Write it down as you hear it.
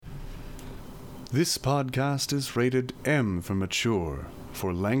This podcast is rated M for mature,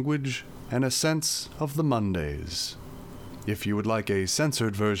 for language and a sense of the Mondays. If you would like a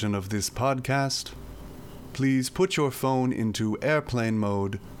censored version of this podcast, please put your phone into airplane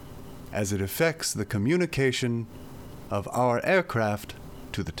mode as it affects the communication of our aircraft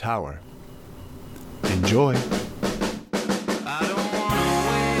to the tower. Enjoy.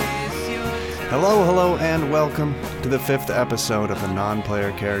 Hello, and welcome to the 5th episode of the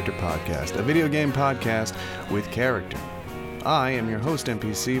Non-Player Character Podcast, a video game podcast with character. I am your host,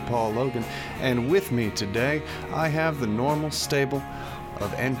 NPC, Paul Logan, and with me today, I have the normal stable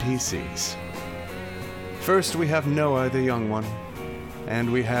of NPCs. First, we have Noah, the young one,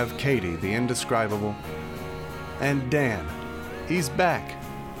 and we have Katie, the indescribable, and Dan. He's back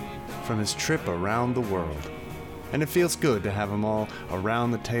from his trip around the world. And it feels good to have them all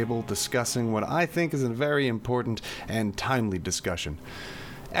around the table discussing what I think is a very important and timely discussion.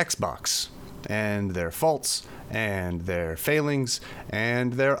 Xbox, and their faults, and their failings,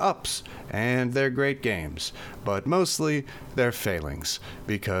 and their ups, and their great games. But mostly their failings,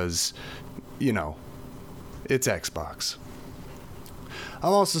 because, it's Xbox.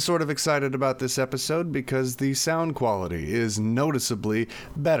 I'm also sort of excited about this episode because the sound quality is noticeably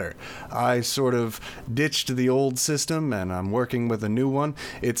better. I sort of ditched the old system and I'm working with a new one.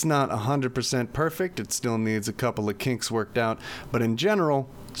 It's not 100% perfect, it still needs a couple of kinks worked out, but in general,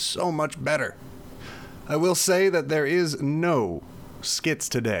 so much better. I will say that there is no skits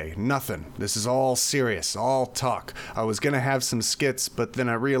today. Nothing. This is all serious, all talk. I was going to have some skits, but then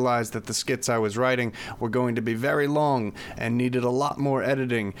I realized that the skits I was writing were going to be very long and needed a lot more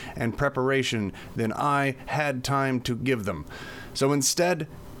editing and preparation than I had time to give them. So instead,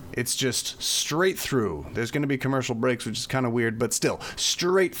 it's just straight through. There's going to be commercial breaks, which is kind of weird, but still,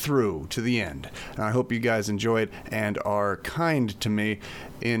 straight through to the end. And I hope you guys enjoyed and are kind to me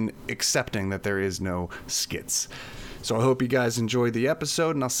in accepting that there is no skits. So I hope you guys enjoyed the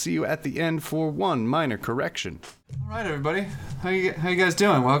episode, and I'll see you at the end for one minor correction. All right, everybody. How you guys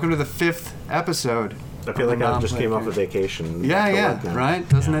doing? Welcome to the 5th episode. I feel like I just came off a vacation. Yeah, right?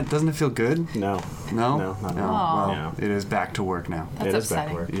 Doesn't it feel good? No. No? No, not at Well, all. it is back to work now. That's It is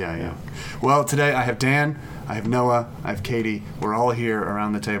upsetting. back to work. Yeah. Well, today I have Dan, I have Noah, I have Katie. We're all here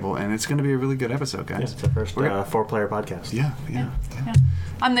around the table, and it's going to be a really good episode, Yeah, guys. it's the first 4-player podcast. Yeah.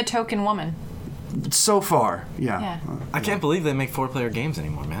 I'm the token woman. So far, yeah. I can't believe they make 4-player games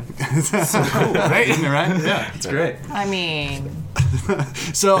anymore, man. So cool, right? Isn't it right? Yeah, it's great. I mean,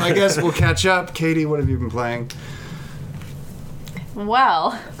 So I guess we'll catch up. Katie, what have you been playing?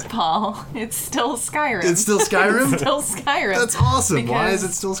 well, Paul, it's still Skyrim. It's still Skyrim? It's still Skyrim. That's awesome. Why is Because-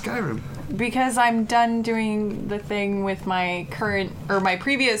 it still Skyrim? Because I'm done doing the thing with my my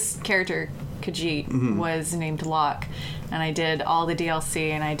previous character, Khajiit, was named Locke. And I did all the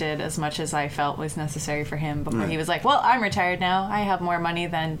DLC, and I did as much as I felt was necessary for him before he was like, well, I'm retired now. I have more money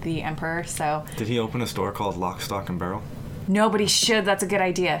than the Emperor, so... Did he open a store called Lock, Stock, and Barrel? Nobody should. That's a good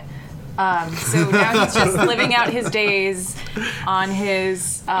idea. So now he's just living out his days on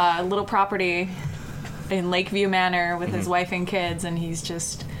his little property in Lakeview Manor with his wife and kids, and he's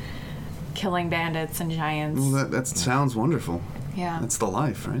just killing bandits and giants. Well, that sounds wonderful. Yeah. That's the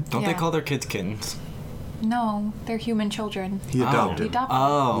life, right? Don't they Yeah. call their kids kittens? No, they're human children. He adopted. He adopted.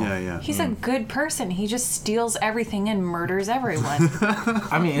 Oh. Yeah. He's a good person. He just steals everything and murders everyone.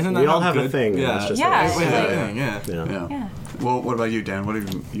 I mean, isn't that We all how have a good? thing. Yeah. That's just Yeah, us. like- Yeah. Yeah. Well, what about you, Dan? What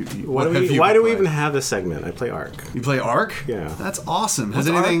have you Why do we even have this segment? I play Ark. You play Ark? Yeah. That's awesome. Has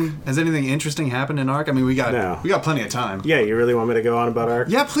What's anything interesting happened in Ark? I mean, we got plenty of time. Yeah, you really want me to go on about Ark?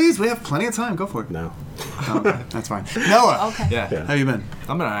 Yeah, please. We have plenty of time. Go for it. No. Okay, that's fine. Noah. Okay. Yeah. How you been?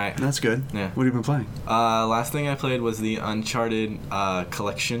 I'm alright. That's good. Yeah. What have you been playing? Last thing I played was the Uncharted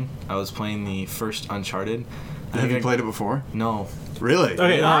collection. I was playing the first Uncharted. Have you played it before? No. Really?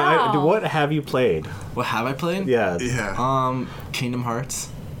 Okay, Wow. what have you played? What have I played? Yeah. Yeah. Kingdom Hearts.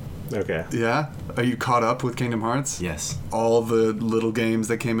 Okay. Yeah? Are you caught up with Kingdom Hearts? Yes. All the little games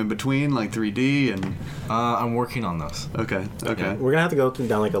that came in between, like 3D and... I'm working on those. Okay. We're going to have to go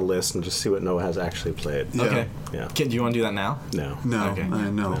down like a list and just see what Noah has actually played. Yeah. Okay. Yeah. Do you want to do that now? No. No, Okay.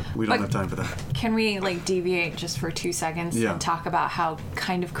 no, we don't But- have time for that. Can we deviate just for 2 seconds Yeah. and talk about how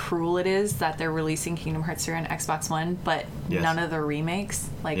kind of cruel it is that they're releasing Kingdom Hearts 3 on Xbox One, but Yes. none of the remakes,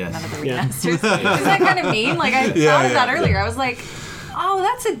 Yes. none of the Yeah. remasters? Isn't that kind of mean? I thought of that earlier. I was like, oh,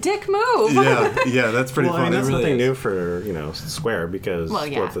 that's a dick move. Yeah, that's pretty Well, I mean, funny. that's really nothing is. new for, Square because Well,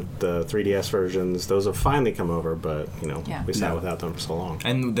 yeah. the 3DS versions, those have finally come over, but, Yeah. we sat Yeah. without them for so long.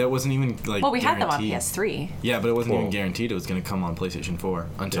 And that wasn't even Well, we had them on guaranteed. PS3. Yeah, but it wasn't even Well- guaranteed it was going to come on PlayStation 4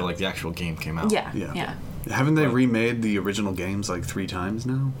 until the actual game came out. Yeah. Yeah. Haven't they remade the original games like 3 times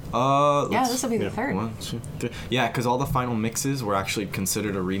now? Yeah, this will be the third. 1, 2, 3. Yeah, because all the Final Mixes were actually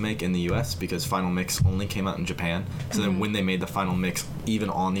considered a remake in the U.S. because Final Mix only came out in Japan. So then when they made the Final Mix, even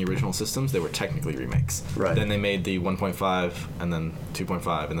on the original systems, they were technically remakes. Right. Then they made the 1.5 and then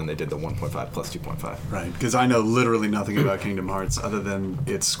 2.5, and then they did the 1.5 plus 2.5. Right, because I know literally nothing about Kingdom Hearts other than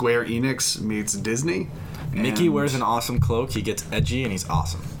it's Square Enix meets Disney. Mickey and wears an awesome cloak. He gets edgy, and he's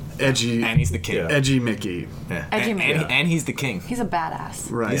awesome. edgy, And he's the king. Edgy Mickey. Yeah. Edgy Mickey. And he's the king. He's a badass.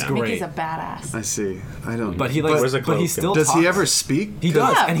 Right. He's great. Mickey's a badass. I see. I don't. But he like. Where's the But he cloak? still Does talks. he ever speak? He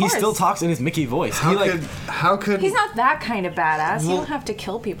does, Yeah, of and he course. still talks in his Mickey voice. How he like. could? How could? He's not that kind of badass. You don't have to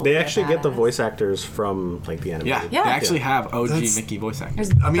kill people. They to be actually a get the badass. voice actors from like the Yeah, animated. Yeah. they actually have OG That's- Mickey voice actors.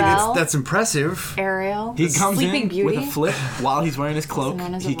 There's I mean, Belle, that's impressive. Ariel, He comes Sleeping in Beauty. with a flip while he's wearing his cloak.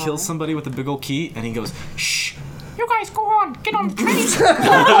 known as a He kills villain. somebody with a big old key, and he goes, "Shh, you guys go on, get on the train."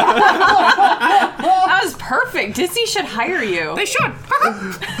 That was perfect. Disney should hire you. They should.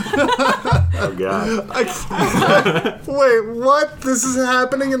 Oh god. Wait, what? This is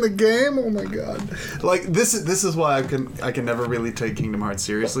happening in the game? Oh my god! Like this is why I can never really take Kingdom Hearts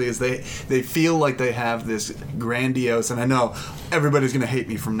seriously. Is they feel like they have this grandiose, and I know everybody's gonna hate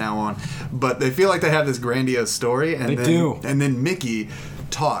me from now on, but they feel like they have this grandiose story, and They then do. and then Mickey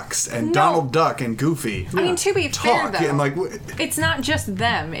talks, and No. Donald Duck and Goofy. I mean, to be fair, talk, though, and like it's not just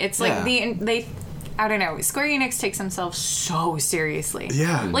them. It's like Yeah. they. I don't know. Square Enix takes themselves so seriously.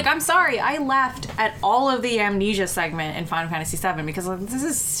 Yeah. Like, I'm sorry, I laughed at all of the amnesia segment in Final Fantasy VII because like, this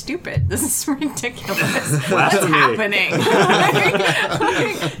is stupid. This is ridiculous. What's Blasphemy. happening?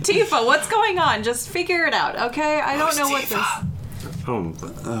 Tifa, what's going on? Just figure it out, okay? I don't know what this. Oh.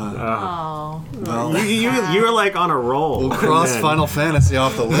 Oh. well, You were like on a roll. we'll cross And then- Final Fantasy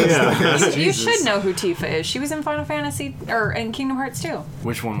off the list. I guess. You Jesus. should know who Tifa is. She was in Final Fantasy or in Kingdom Hearts too.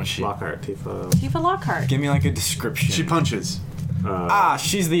 Which one was she? Lockhart, Tifa. Tifa Lockhart. Give me like a description. She punches.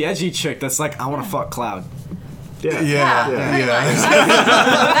 She's the edgy chick that's like, I want to fuck Cloud. Yeah. Yeah, pretty yeah. much.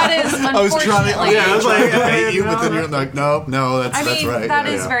 That is unfortunately. I was trying to. I was like, I hate you, no, but then you're like, no, that's I that's mean, right. that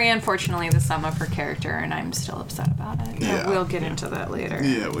yeah. is very unfortunately the sum of her character, and I'm still upset about it. But Yeah. we'll get into that later.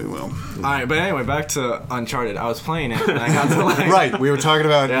 Yeah, we will. All right, but anyway, back to Uncharted. I was playing it, and I got to like. Right, we were talking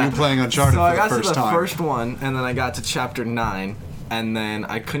about Yeah. you playing Uncharted So for I the got first to the time. first one, and then I got to chapter 9, and then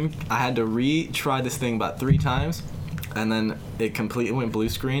I had to retry this thing about 3 times, and then it completely went blue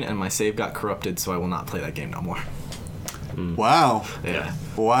screen, and my save got corrupted, so I will not play that game no more. Wow, Yeah,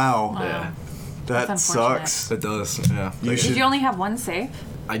 wow, yeah, that That's unfortunate. sucks. it does. Yeah, You Did should you only have one save?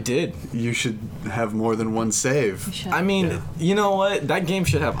 I did. you should have more than one save. You should. I mean, you know what? That game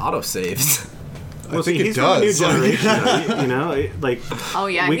should have auto saves. I think it he's from the new does. generation, though, you know, like Oh,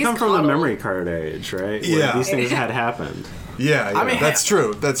 yeah, we he's come from the coddled. memory card age, right? Where Yeah. these things had happened. Yeah, I mean, that's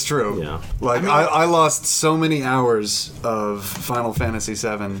true. That's true. Yeah. Like I lost so many hours of Final Fantasy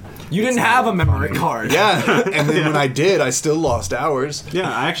VII. You didn't have a memory card. Yeah, and then when I did, I still lost hours. Yeah,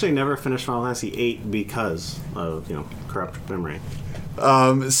 I actually never finished Final Fantasy VIII because of corrupt memory.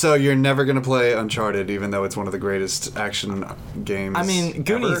 So you're never gonna play Uncharted, even though it's one of the greatest action games. I mean,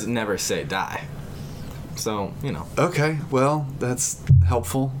 Goonies ever? never say die. So, Okay, well, that's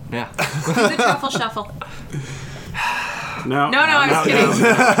helpful. yeah. Do the truffle shuffle. No, No, I was no, kidding.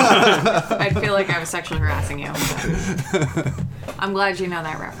 no. I'd feel like I was sexually harassing you. I'm glad you know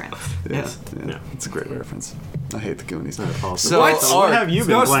that reference. Yes. Yeah, it's a great reference. I hate the Goonies. Paul. So- What have you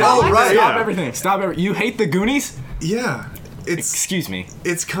been No, playing? stop, Oh, right, stop yeah. everything. Stop everything. You hate the Goonies? Yeah, it's Excuse me.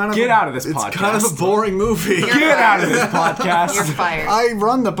 kind of Get out of this It's podcast. kind of a boring movie. You're Get out of fired. this podcast. You're fired. I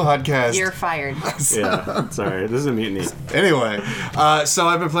run the podcast. You're fired. Yeah, sorry. This is a mutiny. Anyway, so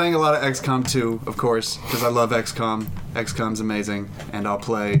I've been playing a lot of XCOM 2, of course, because I love XCOM. XCOM's amazing, and I'll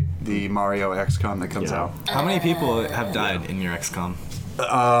play the Mario XCOM that comes Yeah. out. How many people have died in your XCOM?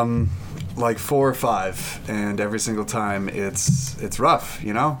 Like 4 or 5, and every single time it's rough,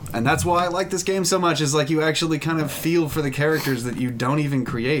 And that's why I like this game so much, is like you actually kind of feel for the characters that you don't even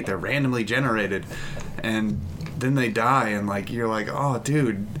create. They're randomly generated, and then they die, and like you're like, oh,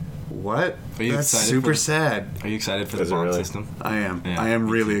 dude, what? Are you That's excited super for the- sad. Are you excited for the Is it bond really? system? I am. Yeah, I am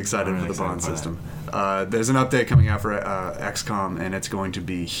me really too. excited I'm for really the bond excited for system. There's an update coming out for XCOM, and it's going to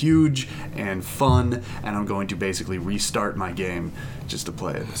be huge and fun, and I'm going to basically restart my game just to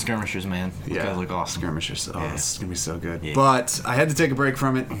play it. Skirmishers, man. Those guys look awesome. Skirmishers. Oh, Yeah. it's going to be so good. Yeah. But I had to take a break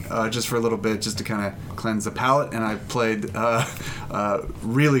from it just for a little bit, just to kind of cleanse the palate, and I played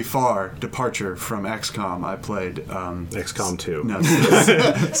really far departure from XCOM. I played... XCOM 2. No,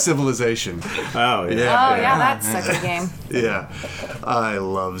 Civilization. Oh, yeah. Oh, yeah, that's such a game. Yeah. I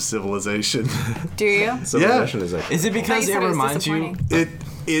love Civilization. Do you? Civilization is like... Is it I thought because you it said it was reminds you? disappointing.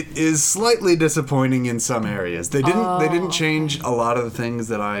 It is slightly disappointing in some areas. They didn't change a lot of the things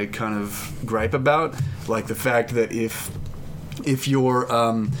that I kind of gripe about, like the fact that if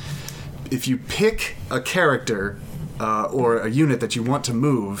you pick a character or a unit that you want to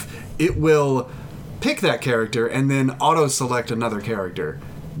move, it will pick that character and then auto-select another character,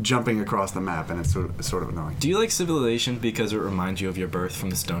 jumping across the map, and it's sort of annoying. Do you like Civilization because it reminds you of your birth from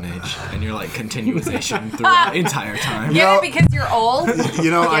the Stone Age, and you're like continuation throughout the entire time? Yeah, because you're old.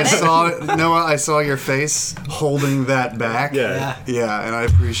 I saw your face holding that back. Yeah. Yeah, and I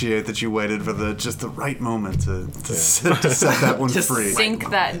appreciate that you waited for just the right moment to set that one To free. sink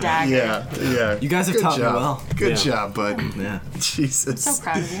that dagger. Yeah. You guys have taught me well. Good job, bud. Yeah. Jesus. So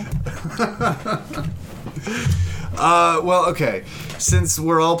proud of you. Well, okay. Since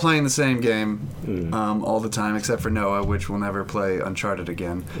we're all playing the same game all the time, except for Noah, which will never play Uncharted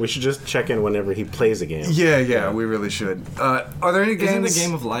again. We should just check in whenever he plays a game. Yeah, we really should. Are there any games? Isn't the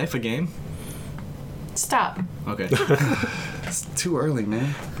game of life a game? Stop. Okay. It's too early,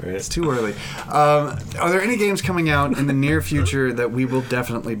 man. Right. It's too early. Are there any games coming out in the near future that we will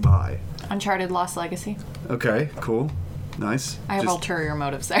definitely buy? Uncharted Lost Legacy. Okay, cool. Nice. I have ulterior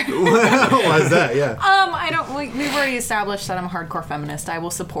motives there. Why is that? Yeah. We've already established that I'm a hardcore feminist. I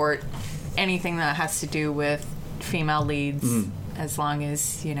will support anything that has to do with female leads as long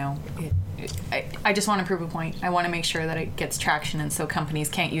as, I just want to prove a point. I want to make sure that it gets traction, and so companies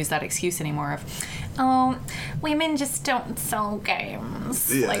can't use that excuse anymore of, women just don't sell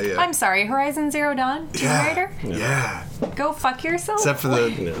games. Yeah. I'm sorry, Horizon Zero Dawn, Tomb Raider? Yeah. Go fuck yourself. Except for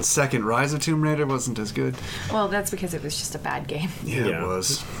the second Rise of Tomb Raider wasn't as good. Well, that's because it was just a bad game. Yeah, Yeah. it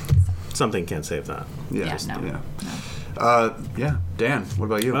was. Something can't save that. Yeah, Dan, what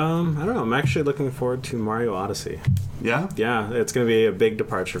about you? I don't know. I'm actually looking forward to Mario Odyssey. Yeah? Yeah, it's going to be a big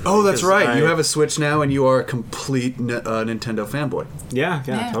departure for me. Oh, that's 'cause right. You have a Switch now, and you are a complete Nintendo fanboy. Yeah,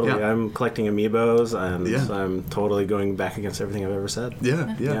 totally. Yeah. I'm collecting amiibos, and Yeah. I'm totally going back against everything I've ever said.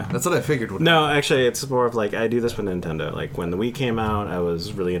 Yeah. That's what I figured would No, actually, it's more of like I do this with Nintendo. Like when the Wii came out, I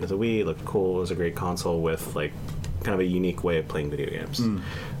was really into the Wii. It looked cool. It was a great console with like kind of a unique way of playing video games.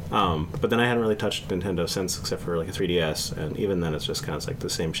 But then I hadn't really touched Nintendo since, except for like a 3DS, and even then it's just kind of like the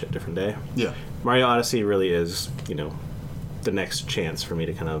same shit, different day. Yeah. Mario Odyssey really is, the next chance for me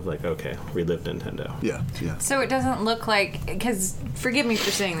to kind of like, okay, relive Nintendo. Yeah. So it doesn't look like, because forgive me for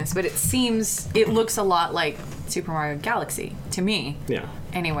saying this, but it looks a lot like Super Mario Galaxy to me. Yeah.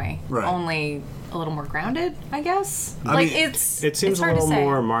 Anyway, Right. only a little more grounded, I guess. It seems it's a hard little to say.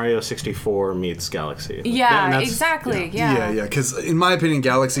 more Mario 64 meets Galaxy. Yeah, And that's- exactly. Yeah. Because in my opinion,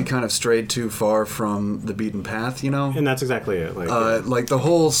 Galaxy kind of strayed too far from the beaten path, And that's exactly it. Like the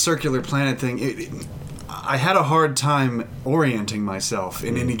whole circular planet thing. I had a hard time orienting myself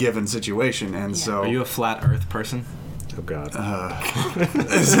in any given situation, and so Are you a flat Earth person? oh god.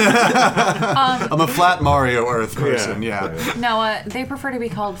 I'm a flat Mario Earth person. Yeah. No, they prefer to be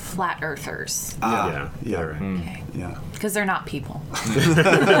called flat earthers Yeah. Right. Yeah. because they're not people.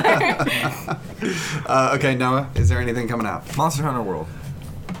 Okay, Noah, is there anything coming out? Monster Hunter World.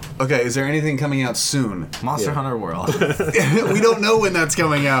 Okay, is there anything coming out soon? Monster Hunter World. We don't know when that's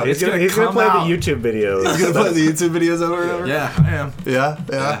coming out. He's gonna come play out. the YouTube videos. You're gonna play the YouTube videos over and over? Yeah, I am. Yeah?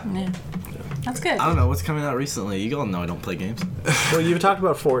 Yeah. That's good. I don't know what's coming out recently. You all know I don't play games. Well, you've talked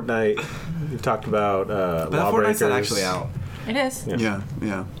about Fortnite. You've talked about But Lawbreakers. Fortnite's not actually out. It is. Yeah.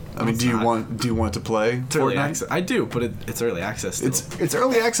 I mean, do you want to play It's early Fortnite? access. I do, but it's early access still. It's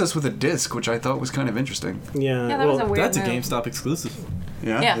early access with a disc, which I thought was kind of interesting. Yeah. Yeah, that was a weird That's a move. GameStop exclusive.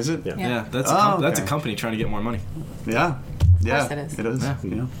 Yeah, Yeah. is it? Yeah. Yeah, that's Oh, a okay. company trying to get more money. Yeah. Yeah, it is. It is. Yeah. Yeah.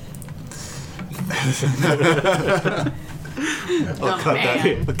 Man. I'll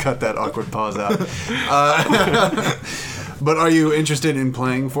cut that awkward pause out. But are you interested in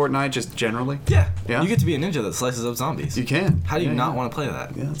playing Fortnite just generally? Yeah. Yeah? You get to be a ninja that slices up zombies. You can. How do you Yeah, not yeah. want to play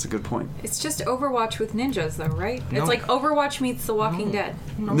that? Yeah, that's a good point. It's just Overwatch with ninjas, though, right? No. It's like Overwatch meets The Walking Dead.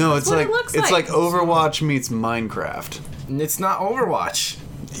 No, That's it's what like it looks it's like Overwatch meets Minecraft. It's not Overwatch.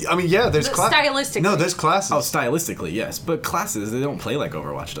 I mean, yeah, there's Stylistically. No, there's classes. Oh, stylistically, yes, but classes they don't play like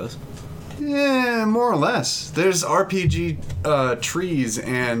Overwatch does. Yeah, more or less. There's RPG trees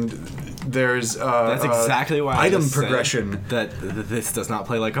and there's That's exactly why I item just said progression. that this does not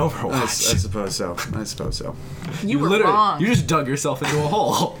play like Overwatch. I suppose so. I suppose so. You were Literally, wrong. You just dug yourself into a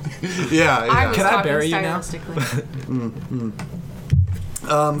hole. Yeah. I yeah. was Can I talking bury you now? stylistically.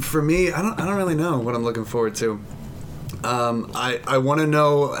 For me, I don't really know what I'm looking forward to. I want to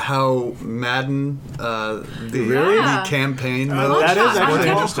know how Madden the campaign mode. That is I'm actually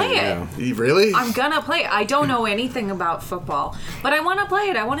gonna interesting. play it. Yeah. Really? I'm gonna play it. I don't know anything about football, but I want to play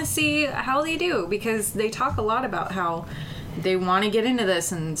it. I want to see how they do because they talk a lot about how they want to get into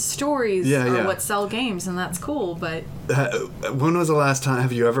this, and stories are what sell games, and that's cool. But when was the last time?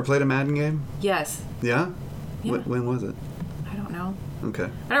 Have you ever played a Madden game? yes, Yeah. Yeah. When was it? I don't know. Okay.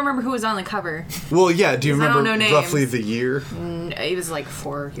 I don't remember who was on the cover. Well, yeah. Do you 'Cause I remember don't know roughly names. the year? It was like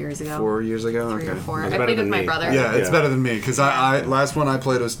 4 years ago. 4 years ago. 3 or Okay. 4. That's I better played with than my me. brother. Yeah, it's Yeah. better than me because I last one I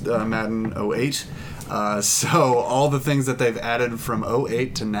played was Madden 08. So all the things that they've added from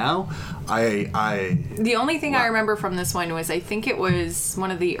 08 to now, I The only thing Wow. I remember from this one was I think it was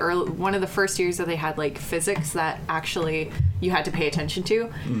one of the first years that they had like physics that actually you had to pay attention to.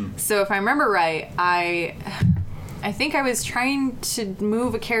 So if I remember right, I think I was trying to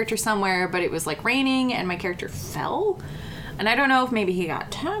move a character somewhere, but it was like raining and my character fell. And I don't know if maybe he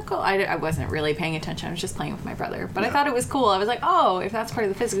got tackled. I wasn't really paying attention. I was just playing with my brother. But I thought it was cool. I was like, oh, if that's part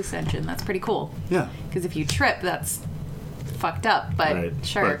of the physics engine, that's pretty cool. yeah. Because if you trip, that's fucked up. But Right.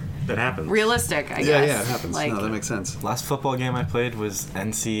 sure. That happens. Realistic, I guess. Yeah, it happens. Like, No, that makes sense. Last football game I played was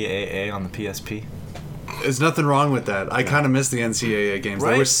NCAA on the PSP. There's nothing wrong with that. I kind of miss the NCAA games. They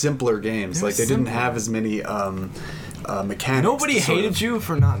Right? were simpler games. They were Like they didn't simpler. have as many mechanics. Nobody to sort of- hated you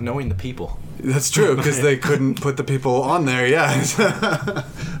for not knowing the people. That's true because they couldn't put the people on there. Yeah.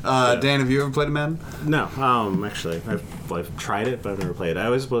 Dan, have you ever played a Madden? No, actually, I've tried it, but I've never played. I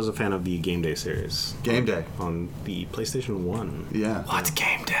always was a fan of the Game Day series Game Day. on the PlayStation 1. Yeah. What's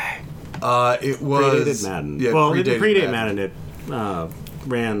game day? It was Predated Madden. Yeah, well, it didn't predate Madden. It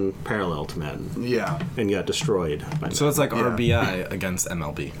ran parallel to Madden Yeah. and got destroyed by So it's like Yeah. RBI against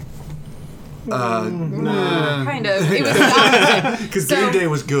MLB. kind of. It was the opposite. Because So- Game Day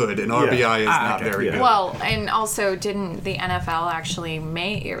was good and RBI is not okay, very yeah. good. Well, and also, didn't the NFL actually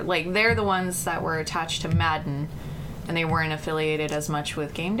make, like, they're the ones that were attached to Madden, and they weren't affiliated as much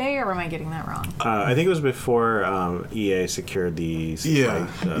with Game Day, or am I getting that wrong? I think it was before EA secured the. Yeah,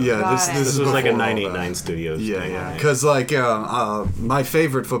 yeah. Got This it. this This is was like a before all 989 that. Studios. Yeah, thing, yeah. right? Because like my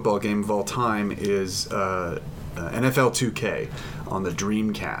favorite football game of all time is NFL 2K on the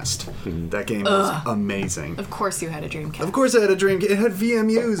Dreamcast. That game was amazing. Of course you had a Dreamcast. Of course, I had a Dreamcast. It had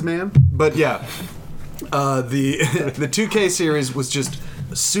VMUs, man. But yeah, the the 2K series was just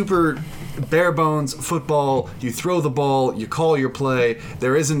super bare bones football. You throw the ball, you call your play.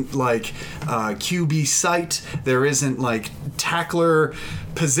 There isn't like QB sight. There isn't like tackler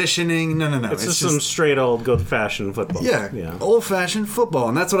positioning. No. It's just some straight old good-fashioned football. yeah, old-fashioned football,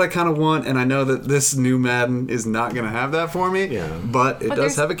 and that's what I kind of want. And I know that this new Madden is not going to have that for me. Yeah. but it But does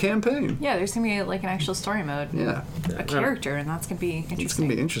there's- have a campaign. Yeah, there's gonna be like an actual story mode. Yeah, A character, and that's gonna be interesting. it's going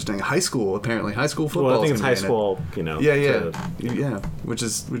to be interesting. High school, apparently, high school football. Well, I think is it's gonna high be in it. school, you know. Yeah, yeah, which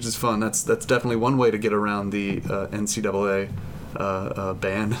is fun. That's definitely one way to get around the NCAA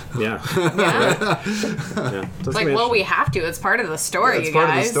ban. Yeah. Yeah. Yeah. It's like, well, we have to. It's part of the story, It's you part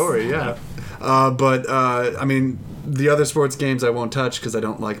guys. of the story, yeah. But I mean, the other sports games I won't touch because I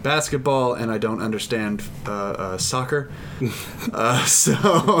don't like basketball and I don't understand soccer. So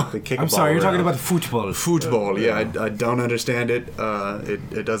I'm sorry, you're talking about football. football, yeah, I don't understand it.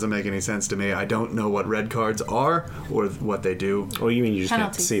 It doesn't make any sense to me. I don't know what red cards are or what they do. Oh, you mean you just can't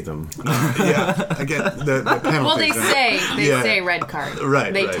Penalties. see them? Yeah, again, the penalties. Well, they Yeah. say red card.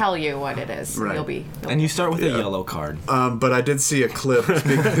 Right, They right. tell you what it is. Right. You'll be. And you start with a yellow card. But I did see a clip.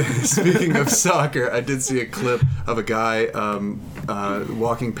 Speaking of soccer, I did see a clip of a guy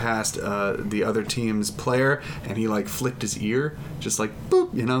walking past the other team's player, and he like flicked his ear, just like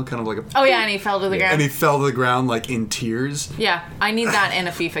boop, you know, kind of like a. Oh yeah, and he fell to the ground. And he fell to the ground like in tears. Yeah, I need that in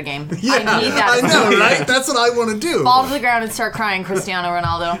a FIFA game. Yeah, I need that. I know, right? That's what I want to do. Fall to the ground and start crying, Cristiano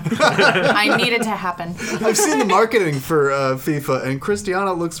Ronaldo. I need it to happen. I've seen the marketing for FIFA, and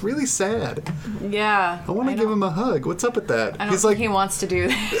Cristiano looks really sad. Yeah. I want to give him a hug. What's up with that? I don't He's think like, he wants to do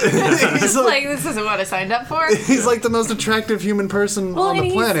that. he's Like, this isn't what I signed up for. he's like the most attractive human person Well, on and the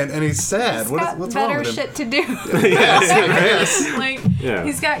he's- planet, and he's sad. He's What's got wrong better with him? shit to do. Yes. Like, Yeah.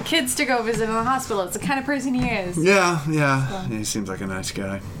 he's got kids to go visit in the hospital. It's the kind of person he is. Yeah. He seems like a nice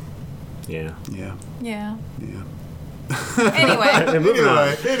guy. Yeah. Yeah. Yeah. And moving on.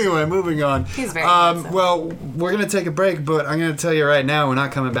 Anyway, moving on. He's very handsome. Well, we're going to take a break, but I'm going to tell you right now, we're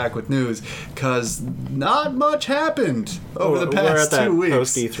not coming back with news because not much happened over the We're past at that 2 weeks.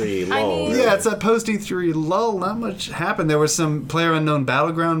 post E3 I lull. mean- Yeah, it's that post E3 lull. Not much happened. There were some PlayerUnknown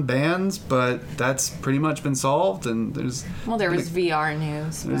Battleground bans, but that's pretty much been solved. And there's Well, there was VR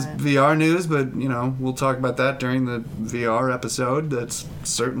news. there's but- VR news, but you know we'll talk about that during the VR episode. That's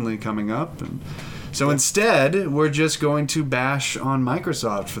certainly coming up. And so instead, we're just going to bash on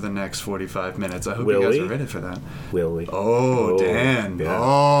Microsoft for the next 45 minutes. I hope Will you guys we? are ready for that. Will we? Oh, Dan. yeah.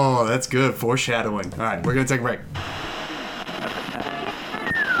 Oh, that's good. Foreshadowing. All right, we're going to take a break.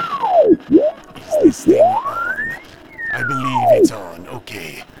 Is this thing on? I I believe it's on.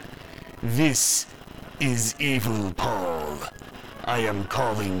 Okay. This is Evil Paul. I am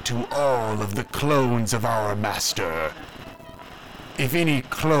calling to all of the clones of our master. If any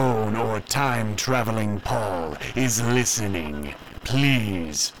clone or time-traveling Paul is listening,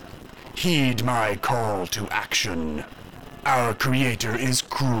 please heed my call to action. Our creator is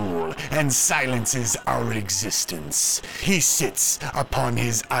cruel and silences our existence. He sits upon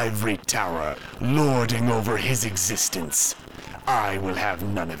his ivory tower, lording over his existence. I will have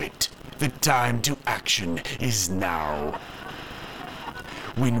none of it. The time to action is now.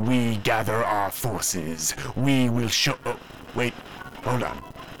 When we gather our forces, we will show... Oh, wait, hold on.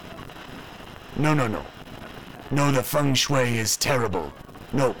 No. No, the feng shui is terrible.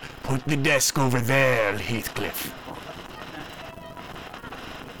 No, put the desk over there, Heathcliff.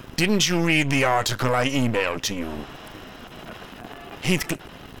 Didn't you read the article I emailed to you?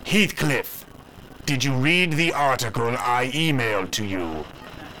 Heathcliff, did you read the article I emailed to you?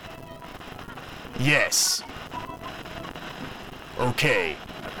 Yes. Okay.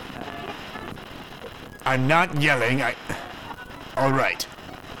 I'm not yelling, All right.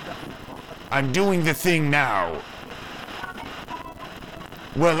 I'm doing the thing now.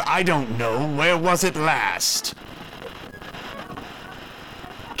 Well, I don't know. Where was it last?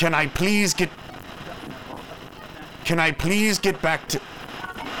 Can I please get back to...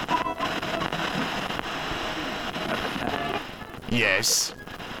 Yes.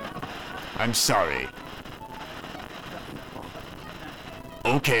 I'm sorry.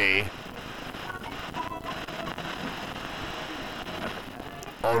 Okay.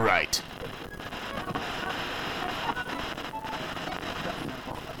 All right.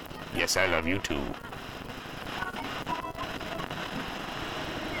 Yes, I love you too.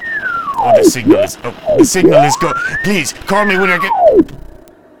 Oh, the signal is go. Please, call me when I get...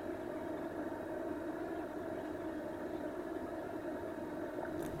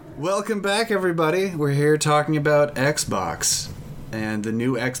 Welcome back, everybody. We're here talking about Xbox and the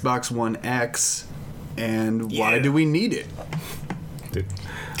new Xbox One X and why do we need it?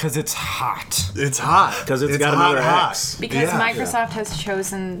 Because it's hot. It's hot. Because it's got another X. Because Microsoft has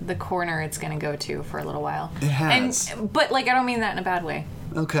chosen the corner it's going to go to for a little while. It has. But I don't mean that in a bad way.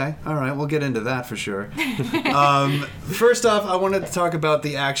 Okay, all right, we'll get into that for sure. First off, I wanted to talk about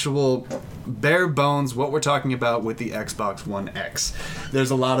the actual bare bones, what we're talking about with the Xbox One X.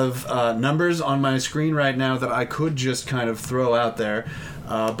 There's a lot of numbers on my screen right now that I could just kind of throw out there,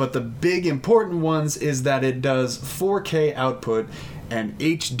 but the big important ones is that it does 4K output and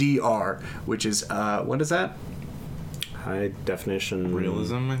HDR, which is, what is that? High definition...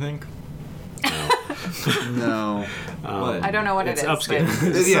 Realism, I think. No. I don't know what it is.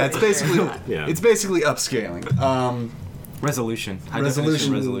 Upscaling. Yeah, it's basically Yeah. it's basically upscaling. Resolution. High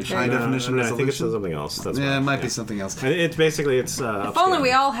Resolution. definition resolution. High definition I think it's resolution. something else. That's Yeah, why. it might be something else. It's basically If only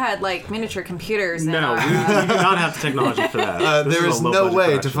we all had miniature computers. No, we do not have the technology for that. There This is a low no budget way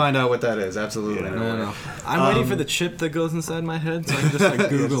to production. find out what that is. Absolutely no way. No. I'm waiting for the chip that goes inside my head so I can just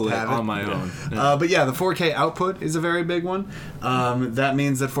Google it have it. on my own. But yeah, the 4K output is a very big one. That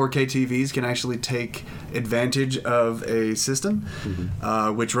means that 4K TVs can actually take advantage of a system,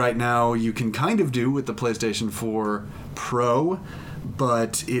 which right now you can kind of do with the PlayStation 4 Pro,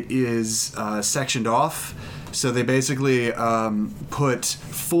 but it is sectioned off. So they basically put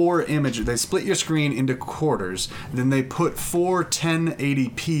 4 images. They split your screen into quarters. Then they put 4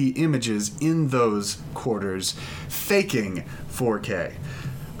 1080p images in those quarters, faking 4K.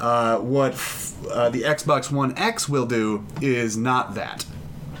 What the Xbox One X will do is not that.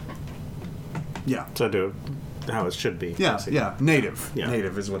 Yeah. So do how it should be. Yeah, basically. yeah, native. Yeah.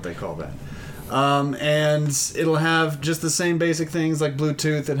 Native is what they call that. And it'll have just the same basic things like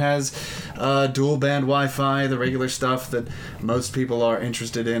Bluetooth. It has dual band Wi-Fi, the regular stuff that most people are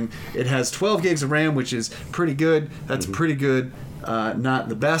interested in. It has 12 gigs of RAM, which is pretty good. That's pretty good. Not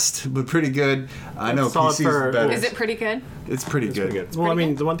the best, but pretty good. I know solid PC's for- better. Is it pretty good? It's pretty It's good. pretty good. Well, I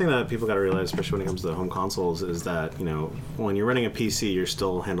mean, the one thing that people got to realize, especially when it comes to the home consoles, is that, when you're running a PC, you're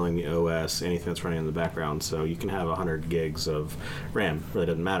still handling the OS, anything that's running in the background. So you can have 100 gigs of RAM. It really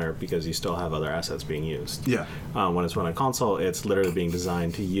doesn't matter because you still have other assets being used. Yeah. When it's run on console, it's literally being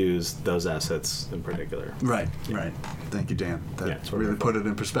designed to use those assets in particular. Right. Thank you, Dan. That Yeah, it's really wonderful. put it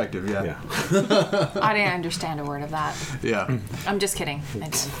in perspective. Yeah. I didn't understand a word of that. Yeah. I'm just kidding. I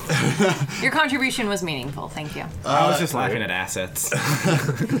did. Your contribution was meaningful. Thank you. I was just laughing at assets.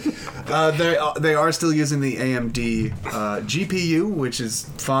 They are still using the AMD GPU, which is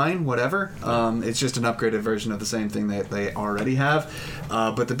fine, whatever. It's just an upgraded version of the same thing that they already have.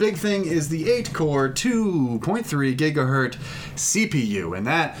 But the big thing is the 8-core, 2.3 gigahertz CPU, and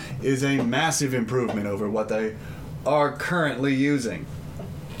that is a massive improvement over what they are currently using.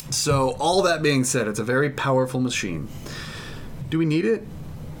 So, all that being said, it's a very powerful machine. Do we need it?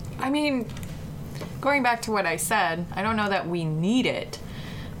 I mean, going back to what I said, I don't know that we need it,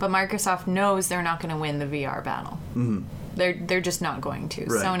 but Microsoft knows they're not going to win the VR battle. Mm-hmm. They're just not going to.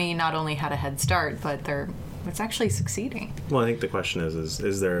 Right. Sony not only had a head start, but it's actually succeeding. Well, I think the question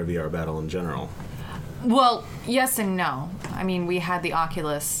is there a VR battle in general? Well, yes and no. I mean, we had the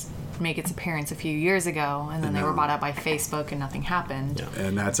Oculus make its appearance a few years ago, and then they were bought out by Facebook and nothing happened. Yeah.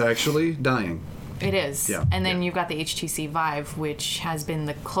 And that's actually dying. It is. Yeah. And then you've got the HTC Vive, which has been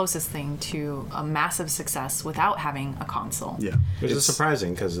the closest thing to a massive success without having a console. Yeah. Which is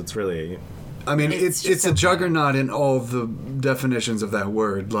surprising because it's really... I mean, It's it's just a so juggernaut in all of the definitions of that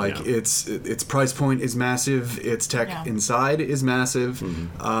word. Like, Yeah. its price point is massive. Its tech Yeah. inside is massive.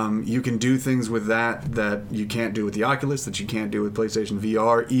 Mm-hmm. You can do things with that you can't do with the Oculus, that you can't do with PlayStation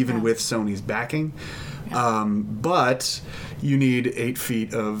VR, even with Sony's backing. But you need 8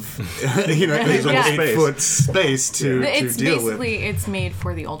 feet of, 8 foot space to It's deal with. basically, it's made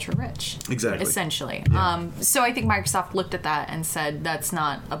for the ultra rich. Exactly. Essentially. So I think Microsoft looked at that and said, that's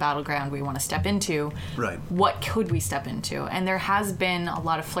not a battleground we want to step into. Right. What could we step into? And there has been a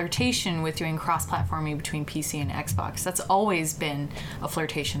lot of flirtation with doing cross-platforming between PC and Xbox. That's always been a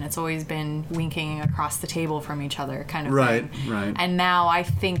flirtation. It's always been winking across the table from each other kind of thing. Right. And now I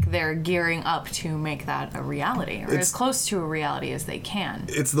think they're gearing up to make that a reality, or as close to a reality as they can.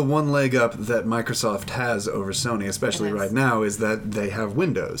 It's the one leg up that Microsoft has over Sony, especially It is. right now, is that they have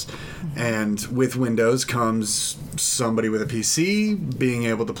Windows. And with Windows comes somebody with a PC being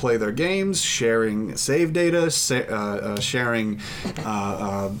able to play their games, sharing save data, sharing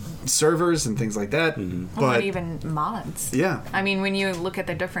servers and things like that. Well, not even mods. Yeah. I mean, when you look at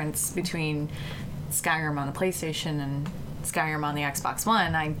the difference between Skyrim on the PlayStation and Skyrim on the Xbox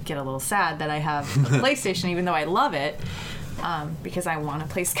One, I get a little sad that I have a PlayStation, even though I love it, because I want to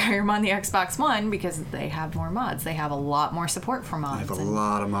play Skyrim on the Xbox One because they have more mods. They have a lot more support for mods. I have a and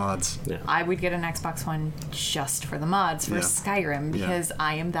lot of mods. Yeah. I would get an Xbox One just for the mods for Yeah. Skyrim because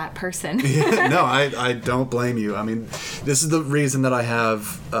I am that person. No, I don't blame you. I mean, this is the reason that I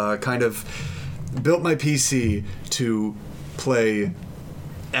have kind of built my PC to play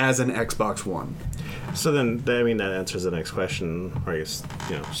as an Xbox One. So then, I mean, that answers the next question, or I guess,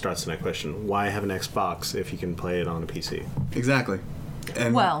 starts the next question. Why have an Xbox if you can play it on a PC? Exactly.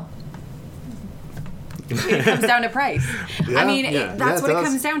 And Well, it comes down to price. I mean, that's it what it does.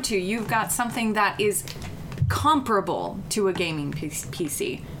 comes down to. You've got something that is comparable to a gaming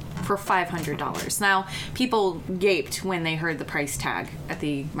PC for $500. Now, people gaped when they heard the price tag at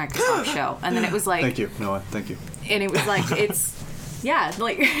the Microsoft show, and then it was like, thank you, Noah. Thank you. and it was like, it's, yeah,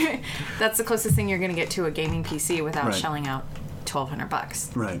 like, that's the closest thing you're going to get to a gaming PC without Right. shelling out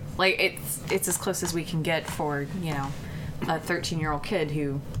 $1,200. Right. Like, it's as close as we can get for, a 13-year-old kid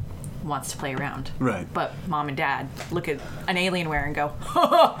who wants to play around. Right. But mom and dad look at an Alienware and go,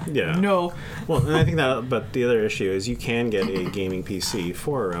 Yeah. no. Well, and I think but the other issue is you can get a gaming PC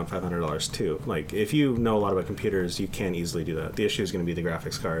for around $500 too. Like, if you know a lot about computers, you can easily do that. The issue is going to be the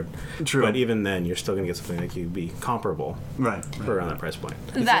graphics card. True. But even then, you're still going to get something that could be comparable Right. for around that price point.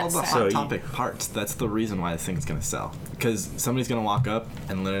 It's That's all the it. So hot you- topic parts. That's the reason why this thing's gonna sell. Because somebody's gonna walk up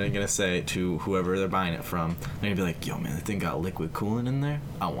and literally gonna say to whoever they're buying it from, they're gonna be like, "Yo, man, that thing got liquid coolant in there.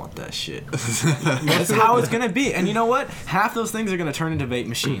 I want that shit." That's how it's gonna be. And you know what? Half those things are gonna turn into vape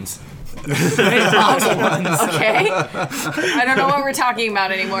machines. Okay. I don't know what we're talking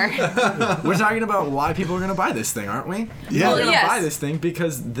about anymore. We're talking about why people are gonna buy this thing, aren't we? Yeah. People are gonna Yes. buy this thing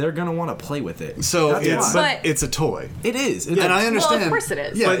because they're gonna want to play with it. So That's it's why. But- it's a toy. It is. And I understand. Well, of course it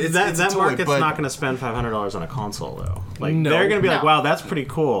is. Yeah, But it's that a toy, market's but- not going to spend $500 on a console, though. Like, No. they're going to be like, No. wow, that's pretty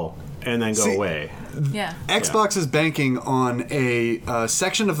cool, and then go See, away. Yeah. Xbox is banking on a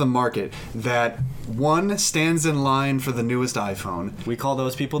section of the market that, one, stands in line for the newest iPhone. We call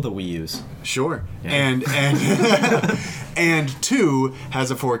those people the Wii U's. Sure. Yeah. And and two,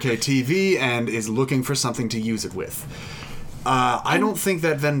 has a 4K TV and is looking for something to use it with. I don't think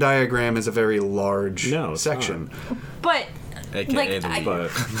that Venn diagram is a very large No, it's section. But AKA like, the Wii.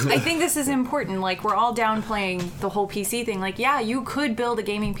 But I think this is important. Like, we're all downplaying the whole PC thing. Like, yeah, you could build a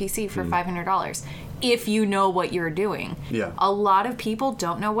gaming PC for $500 if you know what you're doing. Yeah. A lot of people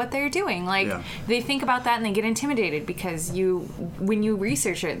don't know what they're doing. Like, Yeah. they think about that and they get intimidated because when you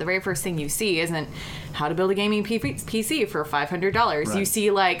research it, the very first thing you see isn't how to build a gaming PC for $500. You Right.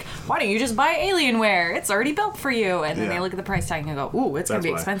 see, like, why don't you just buy Alienware? It's already built for you. And then Yeah. they look at the price tag and go, ooh, it's going to That's be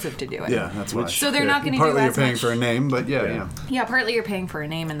why. expensive to do it. Yeah, that's why. So they're not going to do Partly as you're paying much. for a name, but yeah. Yeah, partly you're paying for a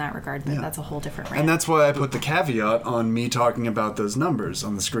name in that regard, but Yeah. that's a whole different rant. And that's why I put the caveat on me talking about those numbers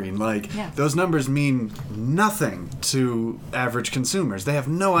on the screen. Like, Yeah. those numbers mean mean nothing to average consumers. They have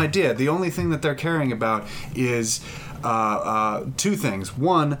no idea. The only thing that they're caring about is two things.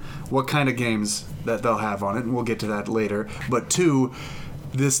 One, what kind of games that they'll have on it, and we'll get to that later. But two,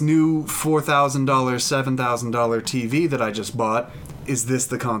 this new $4,000, $7,000 TV that I just bought, is this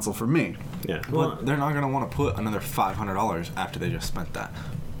the console for me? Yeah. Well, they're not going to want to put another $500 after they just spent that.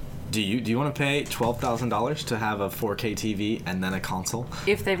 Do you want to pay $12,000 to have a 4K TV and then a console?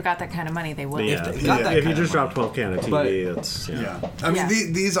 If they've got that kind of money, they will. Yeah. If you just drop $12K on a TV, it's I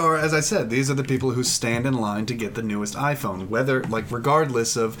mean, these are, as I said, these are the people who stand in line to get the newest iPhone, whether, like,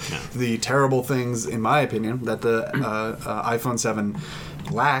 regardless of the terrible things, in my opinion, that the iPhone 7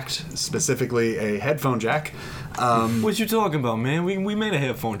 lacked, specifically a headphone jack. What you talking about, man? We made a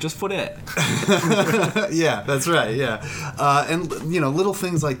headphone just for that. Yeah, that's right. Yeah, and little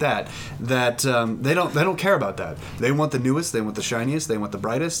things like that they don't care about that. They want the newest, they want the shiniest, they want the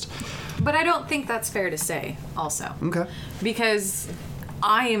brightest. But I don't think that's fair to say. Also, okay, because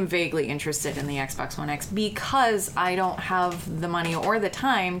I am vaguely interested in the Xbox One X because I don't have the money or the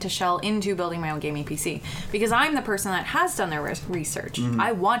time to shell into building my own gaming PC. Because I'm the person that has done their research. Mm-hmm.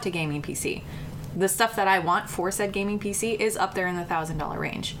 I want a gaming PC. The stuff that I want for said gaming PC is up there in the $1,000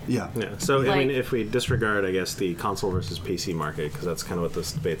 range. Yeah. So, Like, I mean, if we disregard, I guess, the console versus PC market, because that's kind of what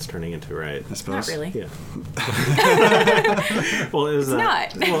this debate's turning into, right? I suppose. Not really. Yeah. Well, It's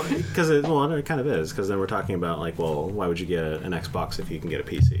not. Well, because it kind of is, because then we're talking about, like, well, why would you get an Xbox if you can get a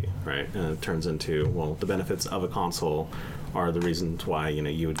PC, right? And it turns into, well, the benefits of a console are the reasons why,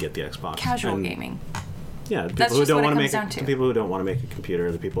 you would get the Xbox. Casual And, gaming. yeah, the That's people who just don't what it want to comes make down to. the people who don't want to make a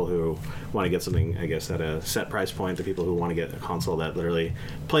computer, the people who want to get something, I guess, at a set price point, the people who want to get a console that literally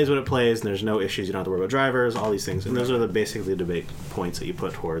plays what it plays, and there's no issues, you don't have to worry about drivers, all these things, and those are basically the debate points that you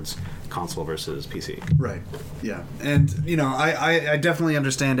put towards console versus PC. Right. Yeah. And I definitely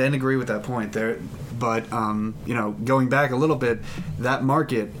understand and agree with that point there, but going back a little bit, that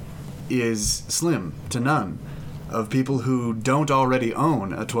market is slim to none of people who don't already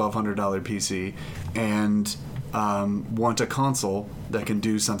own a $1,200 PC and want a console that can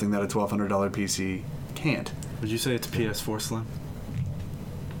do something that a $1,200 PC can't. Would you say it's PS4 Slim?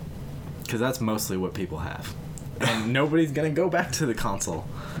 Because that's mostly what people have. And nobody's going to go back to the console.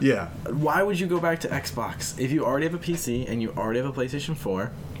 Yeah. Why would you go back to Xbox? If you already have a PC and you already have a PlayStation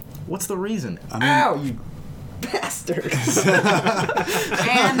 4, what's the reason? Ow, you bastards.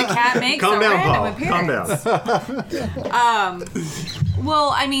 And the cat makes Calm a down, random Paul. appearance. Calm down. Well,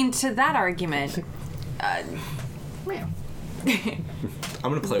 I mean, to that argument, I'm going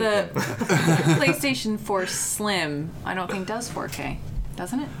to play the with him. PlayStation 4 Slim, I don't think does 4K,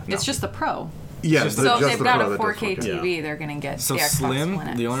 doesn't it? No. It's just the Pro. Yeah. So if they've got a 4K TV, they're going to get So the Xbox Slim, One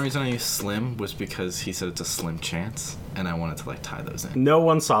X. the only reason I use Slim was because he said it's a slim chance, and I wanted to like tie those in. No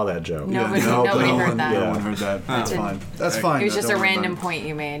one saw that joke. Nobody heard that. No one heard that. That's fine. That's fine. It was just Don't a worry random about it. point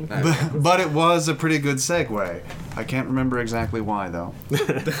you made. But it was a pretty good segue. I can't remember exactly why, though.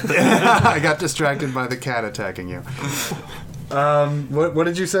 I got distracted by the cat attacking you. What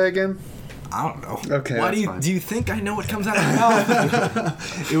did you say again? I don't know. Okay, Why that's fine. do you think I know what comes out of my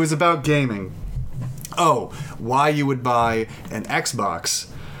mouth? It was about gaming. Oh, why you would buy an Xbox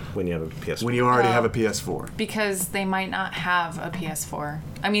When you have a PS4. when you already have a PS4. Because they might not have a PS4.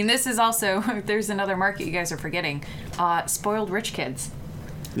 I mean, this is also, there's another market you guys are forgetting. Spoiled rich kids.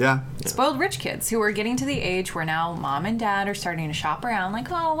 Yeah. Spoiled rich kids who are getting to the age where now mom and dad are starting to shop around like,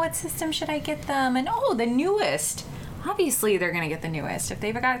 oh, what system should I get them? And oh, the newest. Obviously, they're going to get the newest. If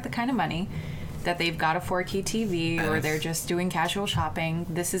they've got the kind of money that they've got a 4K TV or they're just doing casual shopping,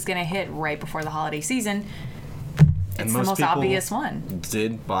 this is going to hit right before the holiday season. It's the most obvious one.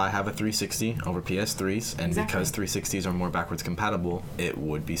 Did have a 360 over PS3s, and Exactly. because 360s are more backwards compatible, it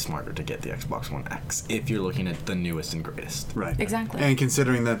would be smarter to get the Xbox One X if you're looking at the newest and greatest. Right. Exactly. And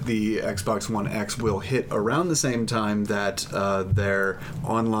considering that the Xbox One X will hit around the same time that their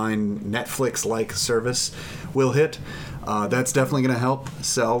online Netflix-like service will hit, that's definitely going to help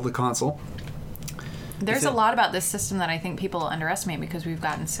sell the console. There's a lot about this system that I think people underestimate because we've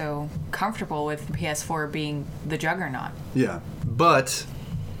gotten so comfortable with the PS4 being the juggernaut. Yeah. But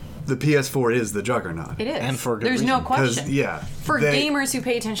the PS4 is the juggernaut. It is. And for good There's no reason. 'Cause, question. yeah. For gamers who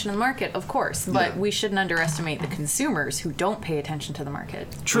pay attention to the market, of course, but Yeah. we shouldn't underestimate the consumers who don't pay attention to the market.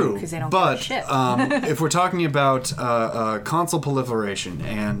 True, Because they don't but give a shit. if we're talking about console proliferation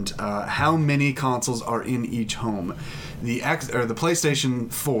and how many consoles are in each home, the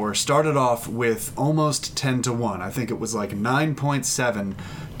PlayStation 4 started off with almost 10 to 1. I think it was like 9.7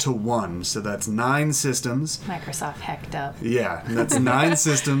 to 1. So that's 9 systems. Microsoft hecked up. Yeah, and that's 9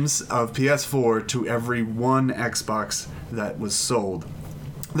 systems of PS4 to every one Xbox that was sold.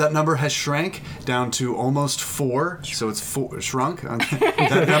 That number has shrank down to almost 4, so it's shrunk.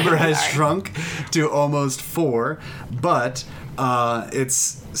 That number has shrunk to almost 4, but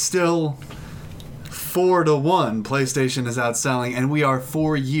it's still 4-1. PlayStation is outselling, and we are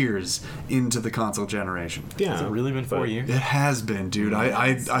 4 years into the console generation. Yeah. Has it really been 4 years? It has been, dude.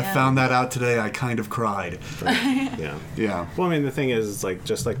 I found that out today. I kind of cried. Yeah. Yeah. Well, I mean, the thing is, like,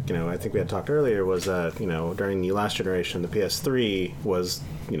 just like, you know, I think we had talked earlier, was that, you know, during the last generation, the PS3 was,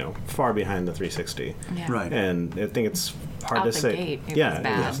 you know, far behind the 360. Yeah. Right. And I think it's hard Out to the say. gate, it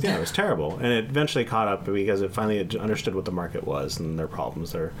yeah, was bad. it was terrible. And it eventually caught up because it finally understood what the market was and their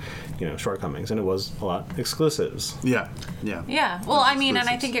problems, their, you know, shortcomings. And it was a lot exclusives. Yeah. Yeah. Yeah. Well, I mean, and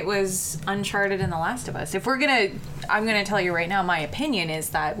I exclusives. think it was Uncharted and The Last of Us. If we're I'm gonna tell you right now, my opinion is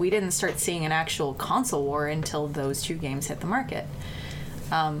that we didn't start seeing an actual console war until those 2 games hit the market.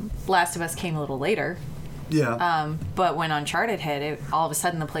 Last of Us came a little later. Yeah. But when Uncharted hit, all of a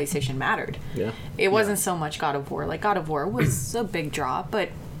sudden the PlayStation mattered. Yeah. It wasn't so much God of War. Like, God of War was a big draw, but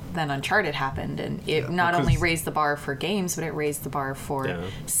then Uncharted happened, and it not only raised the bar for games, but it raised the bar for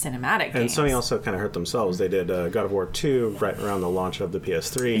cinematic And games. Sony also kind of hurt themselves. They did God of War 2 right around the launch of the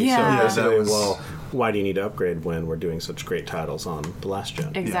PS3. Yeah. So that basically, was- well, why do you need to upgrade when we're doing such great titles on the last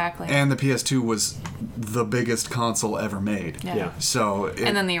gen? Exactly. And the PS2 was the biggest console ever made. Yeah. Yeah. So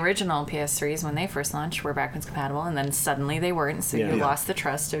And then the original PS3s, when they first launched, were backwards compatible, and then suddenly they weren't, so Yeah. you Yeah. lost the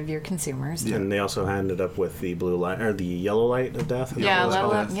trust of your consumers. And they also ended up with the blue light or the yellow light of death. Yeah,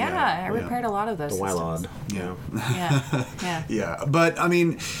 level up. Death, Yeah, yeah. I repaired a lot of those The systems. Wylod. Yeah. Yeah. Yeah, but I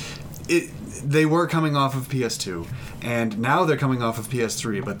mean, they were coming off of PS2, and now they're coming off of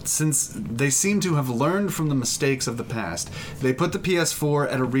PS3. But since they seem to have learned from the mistakes of the past, they put the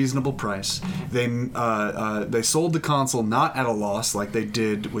PS4 at a reasonable price. They sold the console not at a loss like they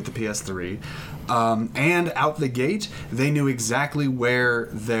did with the PS3. And out the gate, they knew exactly where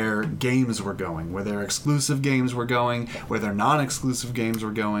their games were going, where their exclusive games were going, where their non-exclusive games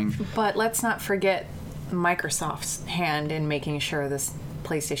were going. But let's not forget Microsoft's hand in making sure this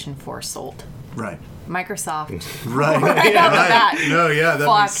PlayStation 4 sold. Right. Microsoft Right. right out the bat No, yeah, that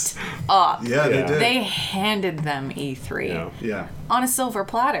fucked up. Yeah, they Yeah. did. They handed them E3 Yeah. Yeah. on a silver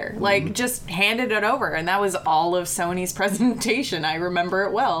platter. Like, just handed it over. And that was all of Sony's presentation. I remember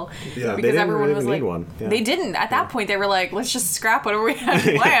it well. Yeah, they because didn't everyone really was even like, need one. Yeah. They didn't. At that point, they were like, let's just scrap whatever we had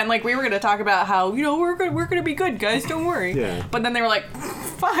planned. Like, we were going to talk about how, you know, we're gonna be good, guys. Don't worry. Yeah. But then they were like,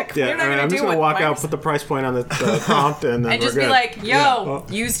 fuck. Yeah, we're not I mean, going to I'm do just going what to walk out, Microsoft- put the price point on the prompt, and then and we're just good. be like, yo,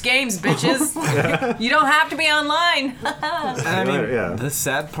 Yeah. used games, bitches. You don't have to be online. I mean, Yeah. the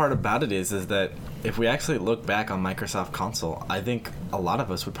sad part about it is that if we actually look back on Microsoft console, I think a lot of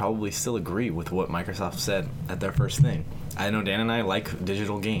us would probably still agree with what Microsoft said at their first thing. I know Dan and I like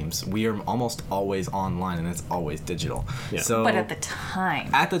digital games. We are almost always online, and it's always digital. Yeah. So But at the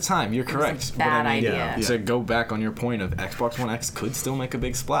time, you're was a correct. bad But I mean, idea. To go back on your point of Xbox One X could still make a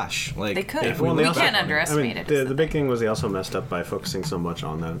big splash. Like They could. if Well, they we also- can't underestimate it. The big thing was they also messed up by focusing so much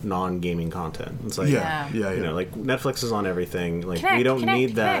on the non-gaming content. It's like, Yeah. Yeah. you know, like Netflix is on everything. Like Connect, we don't connect,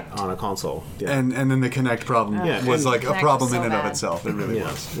 need that connect. on a console. Yeah. And then the Kinect problem Yeah, was and like a Kinect problem was in so and of bad. itself. It really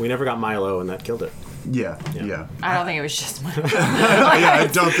yeah. was. We never got Milo, and that killed it. Yeah. Yeah. I don't think it was just my. Yeah, I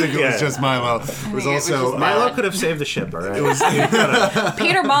don't think it was Yeah. just Milo. It was think it was also just Milo bad. could have saved the ship. All right. it was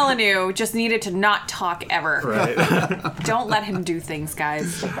Peter Molyneux just needed to not talk ever. right. Don't let him do things,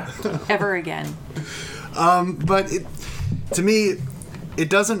 guys, ever again. but to me, it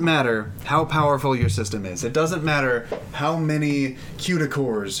doesn't matter how powerful your system is. It doesn't matter how many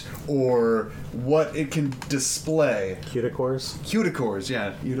cuticores or what it can display. Cuticores? Cuticores,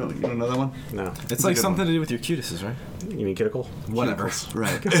 yeah. You don't know that one? No. it's a like good something one. to do with your cutises, right? You mean cuticle? Whatever.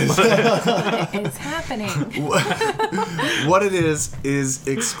 Right. It's happening. What it is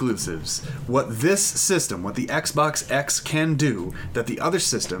exclusives. What this system, what the Xbox X can do that the other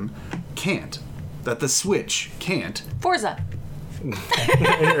system can't, that the Switch can't. Forza.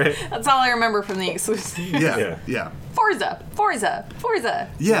 That's all I remember from the exclusive. Yeah. Yeah. Forza.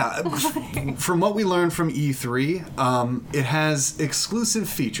 Yeah, from what we learned from E3, it has exclusive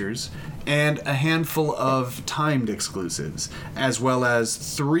features and a handful of timed exclusives, as well as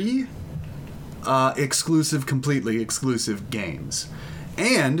 3 completely exclusive games.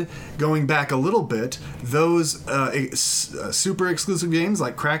 And going back a little bit, those super exclusive games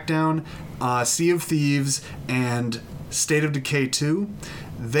like Crackdown, Sea of Thieves, and State of Decay 2,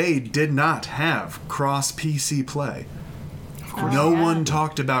 they did not have cross PC play. No one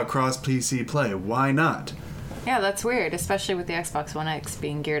talked about cross PC play. Why not? Yeah, that's weird, especially with the Xbox One X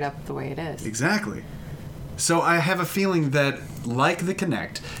being geared up the way it is. Exactly. So I have a feeling that, like the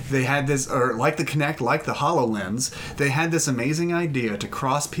Kinect, they had this, or like the Kinect, like the HoloLens, they had this amazing idea to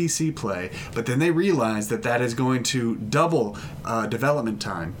cross PC play, but then they realized that that is going to double development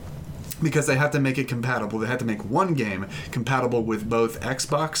time. Because they have to make it compatible. They have to make one game compatible with both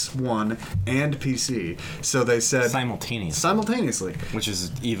Xbox One and PC. So they said... Simultaneously. Which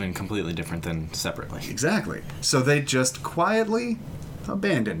is even completely different than separately. Exactly. So they just quietly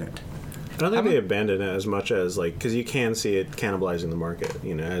abandoned it. I don't think they abandoned it as much as, like, because you can see it cannibalizing the market.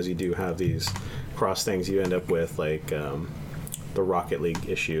 You know, as you do have these cross things, you end up with, like... the Rocket League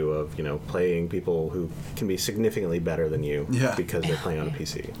issue of, you know, playing people who can be significantly better than you because they're playing on a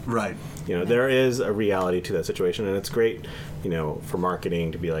PC. Right. You know, there is a reality to that situation, and it's great, you know, for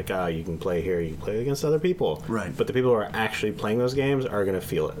marketing to be like, you can play here, you can play against other people. Right. But the people who are actually playing those games are going to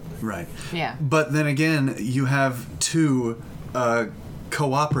feel it. Right. Yeah. But then again, you have two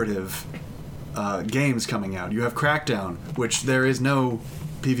cooperative games coming out. You have Crackdown, which there is no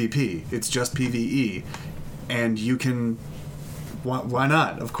PvP. It's just PvE. And you can... Why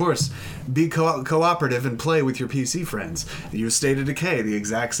not? Of course, be cooperative and play with your PC friends. You State of Decay, the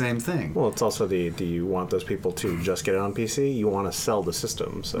exact same thing. Well, it's also do you want those people to just get it on PC? You want to sell the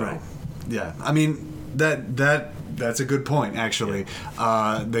system, so... Right. Yeah. I mean, that's a good point, actually.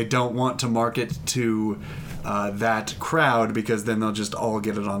 Yeah. They don't want to market to that crowd because then they'll just all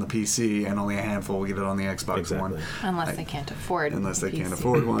get it on the PC and only a handful will get it on the Xbox One. Unless they can't afford Unless they PC. can't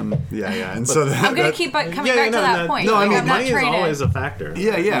afford one. Yeah. And so I'm going to keep coming back to that point. No, I mean, money is always a factor.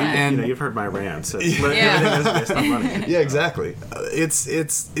 Yeah. And you know, you've heard my rants. Everything is based on money. Yeah, exactly.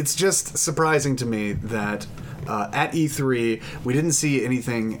 It's just surprising to me that at E3 we didn't see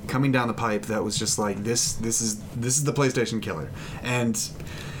anything coming down the pipe that was just like this is the PlayStation killer. And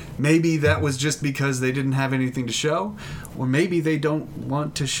maybe that was just because they didn't have anything to show, or maybe they don't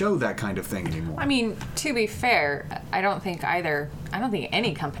want to show that kind of thing anymore. I mean, to be fair, I don't think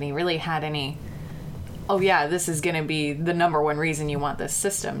any company really had any, this is going to be the number one reason you want this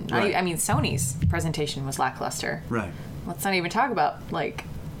system. Right. I mean, Sony's presentation was lackluster. Right. Let's not even talk about, like,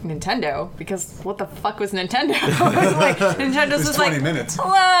 Nintendo, because what the fuck was Nintendo? It was like, Nintendo's just 20 like, minutes.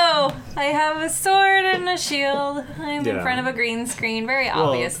 hello, I have a sword and a shield. I'm in front of a green screen, very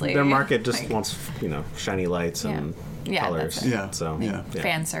obviously. Their market just wants, you know, shiny lights and colors. That's it. Yeah. So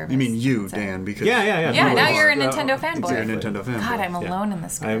fan service. You mean you, That's it. Dan? Because Yeah, now you're a Nintendo fanboy. You're a Nintendo fanboy. God, I'm alone in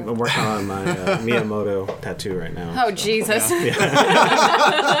this group. I'm working on my Miyamoto tattoo right now. Oh, Jesus.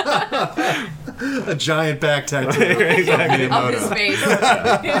 a giant back tattoo Exactly. Of his face.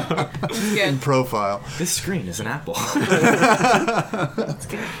 It's in good. profile. This screen is an apple. It's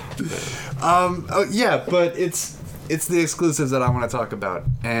good. But it's the exclusives that I want to talk about,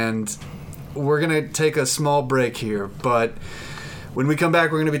 and we're gonna take a small break here, but when we come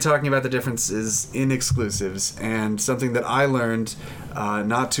back, we're going to be talking about the differences in exclusives, and something that I learned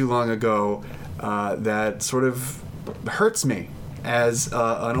not too long ago that sort of hurts me as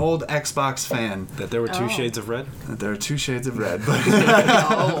an old Xbox fan. That there were two shades of red? That there are two shades of red. But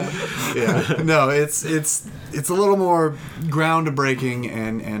no, it's a little more groundbreaking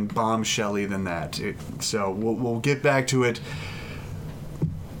and bombshelly than that. So we'll get back to it.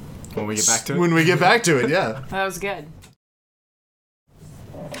 When we get back to it? When we get back to it, yeah. That was good.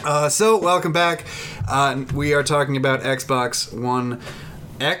 So, welcome back. We are talking about Xbox One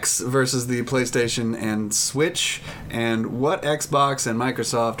X versus the PlayStation and Switch, and what Xbox and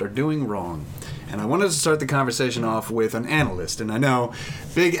Microsoft are doing wrong. And I wanted to start the conversation off with an analyst. And I know,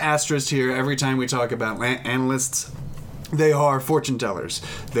 big asterisk here, every time we talk about analysts, they are fortune tellers.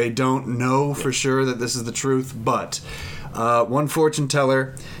 They don't know for sure that this is the truth, but one fortune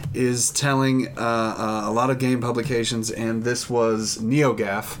teller is telling a lot of game publications, and this was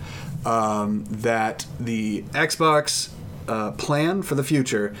NeoGAF, that the Xbox plan for the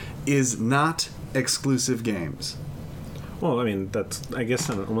future is not exclusive games. Well, I mean, that's, I guess,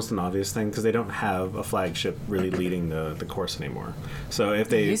 almost an obvious thing, because they don't have a flagship really leading the course anymore. So if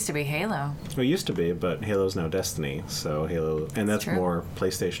they... It used to be Halo. Well, it used to be, but Halo's now Destiny, so Halo... And that's more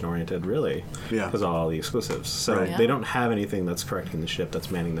PlayStation-oriented, really. Yeah. Because of all the exclusives. So they don't have anything that's correcting the ship,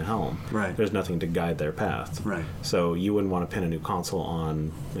 that's manning the helm. Right. There's nothing to guide their path. Right. So you wouldn't want to pin a new console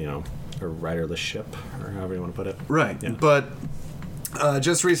on, you know, a riderless ship, or however you want to put it. Right. Yeah. But...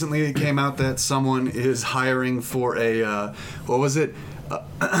 just recently it came out that someone is hiring for a, what was it?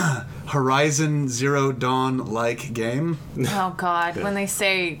 Horizon Zero Dawn-like game. Oh, God. When they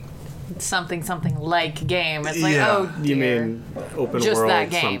say something like game, it's like, Yeah. oh, dear. You mean open Just world that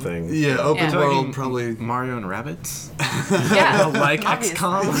game. something? Yeah, open Yeah. world, probably. Mario and Rabbids? Yeah. Like Obviously.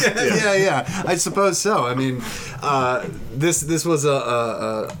 XCOM? Yeah, I suppose so. I mean, this was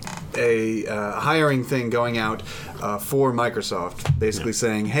a a hiring thing going out for Microsoft, basically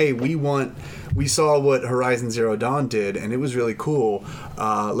saying, "Hey, we saw what Horizon Zero Dawn did, and it was really cool.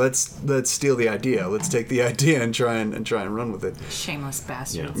 Let's steal the idea. Let's take the idea and try and run with it." Shameless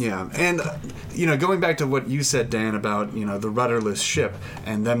bastards. Yeah, and going back to what you said, Dan, about the rudderless ship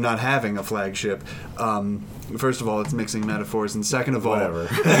and them not having a flagship. First of all, it's mixing metaphors, and second of all, Whatever.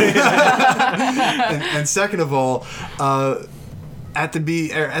 and second of all,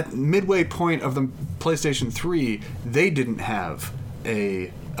 at midway point of the PlayStation 3, they didn't have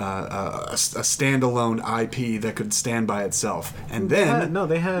a standalone IP that could stand by itself, and then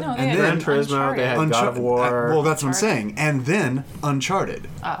they had they Gran had Turismo, they had God of War. well, that's what I'm saying. And then Uncharted.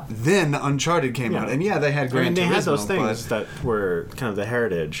 Oh. Then Uncharted came out, and they had Gran Turismo. They had those things that were kind of the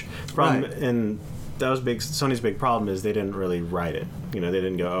heritage. Right. And that was big. Sony's big problem is they didn't really write it. They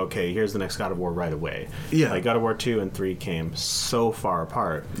didn't go, okay, here's the next God of War right away. Yeah. Like God of War 2 and 3 came so far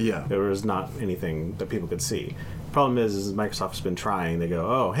apart. Yeah. There was not anything that people could see. Problem is Microsoft's been trying. They go,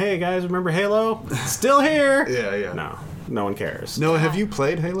 oh, hey guys, remember Halo? Still here. Yeah. No one cares. Noah, have you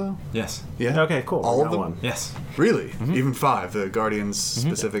played Halo? Yes. Yeah. Okay, cool. All We of got them? one. Yes. Really? Even 5, the Guardians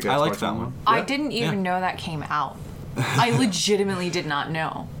specific. I Xbox liked that One one. I Yeah? didn't even know that came out. I legitimately did not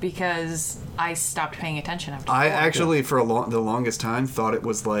know because I stopped paying attention after. I 4. actually, for the longest time, thought it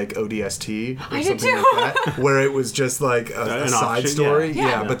was like ODST or I something did too. like that, where it was just like a An side offshoot, story.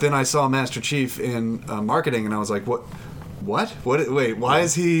 yeah. Yeah, but then I saw Master Chief in marketing, and I was like, what? Wait, why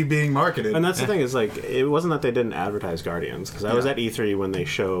is he being marketed? And that's the thing is like it wasn't that they didn't advertise Guardians because I was at E3 when they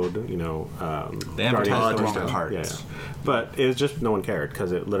showed They advertised the Guardians wrong first. parts. Yeah. But it was just no one cared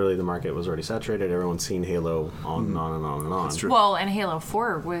because literally the market was already saturated. Everyone's seen Halo on and on and on and on. That's true. Well, and Halo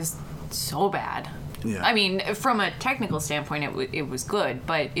 4 was so bad. Yeah. I mean, from a technical standpoint, it was good,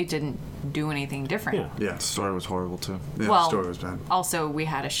 but it didn't do anything different. Yeah. Yeah, The story was horrible too. the Well, story was bad. Also, we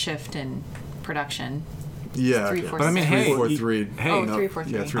had a shift in production. Yeah, 343. But I mean, hey, 343. hey, Oh, no,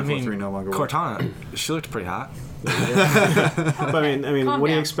 343. Yeah, 343 no longer works. Cortana, she looked pretty hot. But I mean, Calm what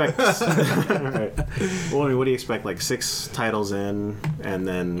do you down. expect? Right. Well, I mean, what do you expect? Like 6 titles in, and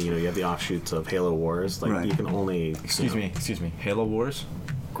then you have the offshoots of Halo Wars. Like Right. you can only Excuse me. Halo Wars,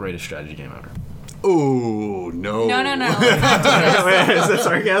 greatest strategy game ever. Oh no! No. Let's not do Is that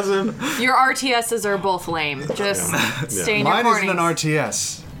sarcasm? this. Your RTSs are both lame. Just stay in your Mine corners. isn't an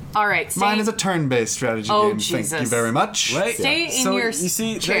RTS. All right, stay, Mine is a turn-based strategy Oh, game. Thank you Jesus. very much. Right? stay in So your you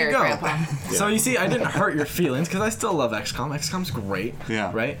see, chair, there you go. Grandpa. So you see, I didn't hurt your feelings because I still love XCOM. XCOM's great.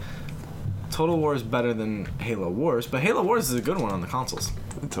 Yeah. Right? Total War is better than Halo Wars, but Halo Wars is a good one on the consoles.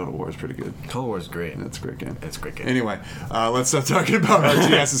 Total War is pretty good. Total War is great. That's a great game. It's a great game. Anyway, let's stop talking about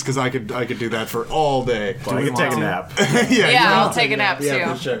RTSs because I could do that for all day. Well, I can take a nap. Yeah, I'll take a nap,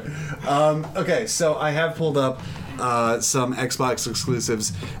 Yeah, too. for sure. Okay, so I have pulled up some Xbox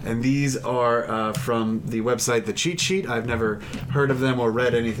exclusives, and these are from the website The Cheat Sheet. I've never heard of them or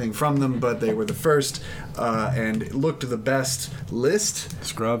read anything from them, but they were the first and looked the best list.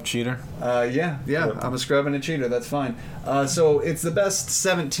 Scrub, cheater. Yeah, I'm a scrub and a cheater. That's fine. So it's the best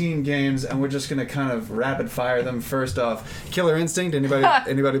 17 games, and we're just gonna kind of rapid fire them. First off, Killer Instinct.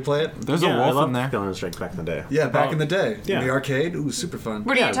 Anybody play it? There's Yeah, a I wolf loved in there. Killer Instinct back in the day. Yeah, back in the day, Yeah. in the arcade. Ooh, super fun.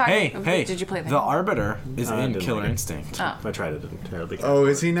 What are you talking? Hey, Did you play that? The Arbiter is I in didn't Killer like it. Instinct. Oh. I tried it. Didn't terribly care Oh, for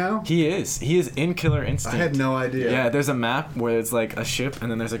is it. he now? He is in Killer Instinct. I had no idea. Yeah, there's a map where it's like a ship, and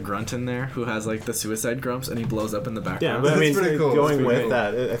then there's a grunt in there who has like the suicide grumps, and he blows up in the Yeah, background. but I mean, That's pretty cool. That's going pretty with cool.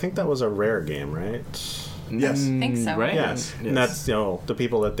 that, I think that was a rare game, right? Yes. think so. Right? Yes. And that's the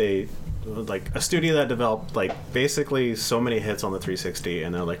people that they like a studio that developed like basically so many hits on the 360,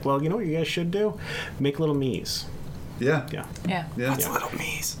 and they're like, well, you know what you guys should do? Make little Mii's. Yeah. Yeah. Yeah. Yeah. It's little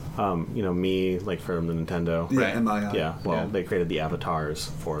me's. Me like from the Nintendo. Yeah, Right. MII. Yeah. Well, yeah. they created the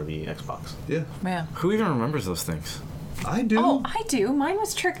avatars for the Xbox. Yeah. Yeah. Who even remembers those things? I do. Oh, I do. Mine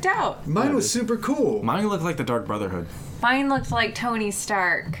was tricked out. Mine was super cool. Mine look like the Dark Brotherhood. Mine looked like Tony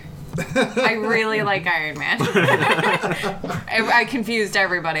Stark. I really like Iron Man. I confused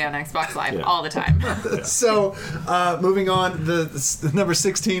everybody on Xbox Live Yeah. all the time. So, moving on, the number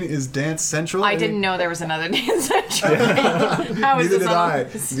 16 is Dance Central. I didn't know there was another Dance Central. How is Neither this did on I. the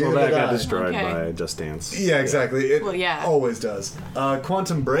list? Neither Well, that did got I. destroyed Okay. by Just Dance. Yeah, exactly. It Well, yeah. always does.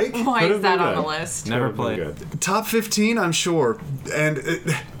 Quantum Break. Why Could've is that been on the good. list? Never Could've been played. good. Top 15, I'm sure. And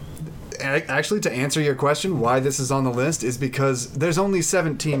actually, to answer your question, why this is on the list is because there's only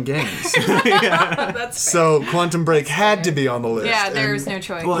 17 games. That's So Quantum Break had to be on the list. yeah, there And was no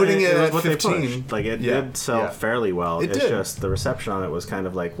choice. Well, Putting it was at what they 15. pushed. Like it Yeah, did sell yeah. fairly well. It It's did. just the reception on it was kind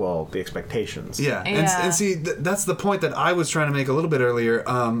of like, well, the expectations. Yeah, Yeah. And see, that's the point that I was trying to make a little bit earlier,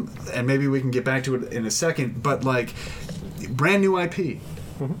 and maybe we can get back to it in a second, but like, brand new IP.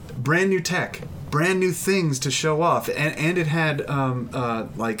 brand new tech, brand new things to show off, and it had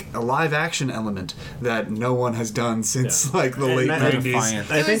like a live action element that no one has done since like the late '90s.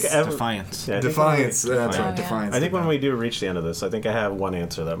 Defiance. I think Defiance. Yeah, I think Defiance. when we- That's right. yeah. Defiance. I think when we do reach the end of this, I think I have one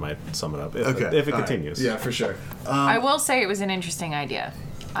answer that might sum it up. If it all right. continues. Yeah, for sure. I will say it was an interesting idea.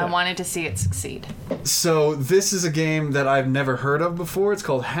 I wanted to see it succeed. So this is a game that I've never heard of before. It's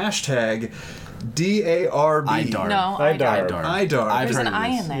called hashtag DARB. IDARB. No, IDARB. IDARB. I've There's heard an of I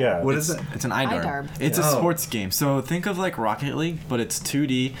this. in there. Yeah. What is it? It's an IDARB. IDARB. It's a Oh. sports game. So think of like Rocket League, but it's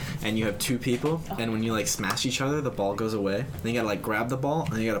 2D, and you have two people, and when you like smash each other, the ball goes away. Then you gotta like grab the ball,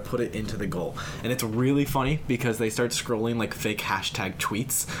 and you gotta put it into the goal. And it's really funny because they start scrolling like fake hashtag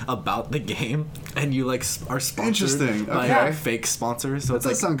tweets about the game, and you like are sponsored Interesting. by Okay. fake sponsors. So it's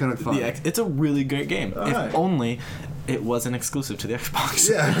does like sound kinda fun. It's a really great game. If right. only it wasn't exclusive to the Xbox.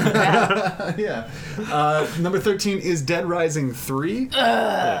 Yeah. Yeah. Number 13 is Dead Rising 3.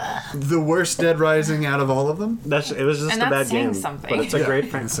 The worst Dead Rising out of all of them. It was just And a bad that's saying game, something. but it's a Yeah. great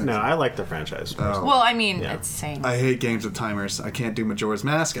franchise. No, I like the franchise. personally. Well, I mean, Yeah. it's saying. I hate games with timers. I can't do Majora's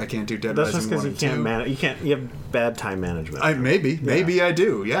Mask. I can't do Dead That's just Rising 1 because you and 2. can't you have bad time management. Maybe I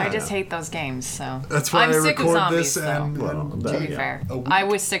do. Yeah. I just hate those games, so. That's why I'm I sick of record zombies, this though. and To be yeah. fair, A week. I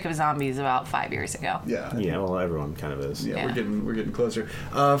was sick of zombies about 5 years ago. yeah. Yeah, well, everyone kind of is. Yeah, Yeah. we're getting closer.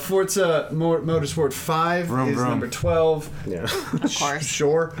 Forza Motorsport 5 Vroom, is vroom. number 12. Yeah. Of course.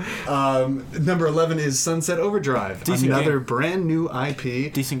 Sure. Number 11 is Sunset Overdrive. Decent Another game. brand new IP.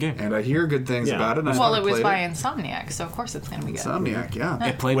 Decent game. And I hear good things Yeah. about it. and I Well, haven't it was played by Insomniac, so of course it's gonna be good. Insomniac, yeah.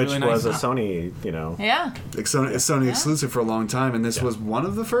 It played Which really nice. was a Sony, Yeah. It's Sony exclusive for a long time, and this was one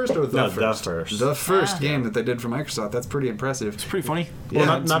of the first or the No, the first? first. The first Yeah. game that they did for Microsoft. That's pretty impressive. It's pretty funny. Well, Yeah,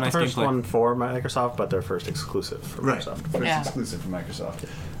 not the nice first gameplay. one for Microsoft, but their first exclusive for Right. Microsoft. First Yeah. exclusive for Microsoft.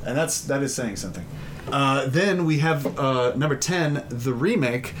 And that is saying something. Then we have number 10, the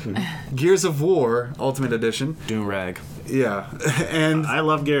remake, Gears of War Ultimate Edition. Doom rag. Yeah. And I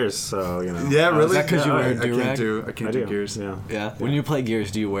love Gears, so you know. yeah, really? Is that 'cause you Yeah, wear a I can't do-rag? do I do do. Gears. Yeah. Yeah. When you play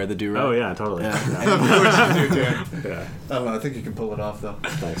Gears, do you wear the do rag? Oh yeah, totally. Yeah. Yeah. I don't know. I think you can pull it off though.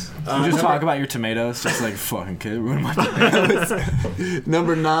 Nice. You just talk about your tomatoes, just like fucking kid, ruin my tomatoes.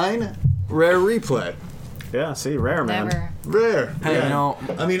 Number 9, Rare Replay. Yeah. See, rare man. Never. Rare. Hey, yeah. you know,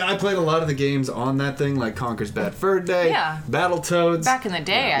 I mean, I played a lot of the games on that thing, like Conker's Bad Fur Day, Yeah. Battletoads. Back in the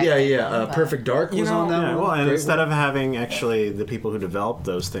day, I Yeah, played yeah. them, but- Perfect Dark was You know, on that Yeah, one. well, and Great instead one. of having actually the people who developed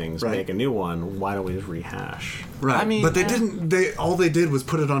those things Right. make a new one, why don't we just rehash? Right. I mean, but they yeah. didn't. All they did was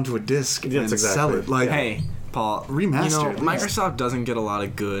put it onto a disc and Yes, exactly. sell it. Like, hey, Paul, Remaster, You know, at least. Microsoft doesn't get a lot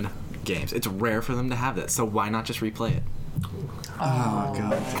of good games. It's rare for them to have that, so why not just replay it? oh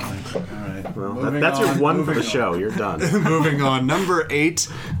god. All right. Well, Moving that's your on, one for the moving show. You're done. on. Moving on. Number 8,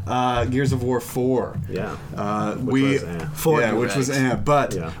 Gears of War 4. Yeah. Which was Direct.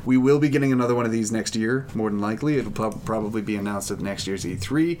 but Yeah. we will be getting another one of these next year, more than likely. It'll probably be announced at next year's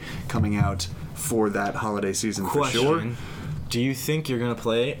E3, coming out for that holiday season for sure. Question. Do you think you're gonna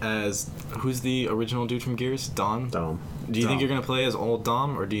play as who's the original dude from Gears? Dom? Dom. Do you Dom. think you're gonna play as old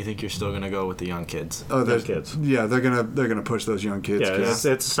Dom, or do you think you're still gonna go with the young kids? Oh, there's kids. Yeah, they're gonna push those young kids. Yeah, 'cause-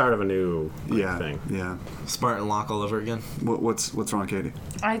 it's the start of a new yeah, thing. yeah. Spartan Lock all over again? What's wrong, Katie?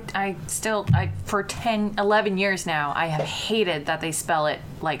 I still, for 10, 11 years now, I have hated that they spell it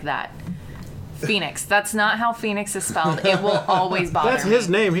like that. Phoenix. That's not how Phoenix is spelled. It will always bother That's me. his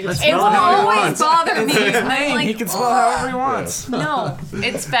name. He can It spell will it how he always wants. bother me. His I'm name. like, He can spell it however he wants. no,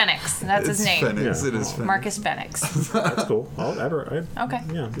 it's Phoenix. That's his It's name. Phoenix. Yeah. It is Phoenix. Marcus Phoenix. That's cool. Okay.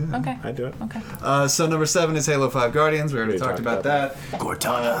 Yeah. Okay. I'd do it. Okay. So number 7 is Halo 5 Guardians. We already We talked talked about about that.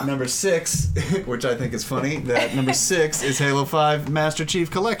 Cortana. Number 6, which I think is funny, that number 6 is Halo 5 Master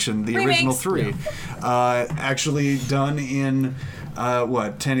Chief Collection, the original Remakes. 3, actually done in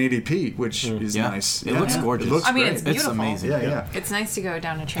 1080p, which is Yeah. nice. It looks gorgeous. It looks I mean, great. it's beautiful. amazing. Yeah, yeah. It's nice to go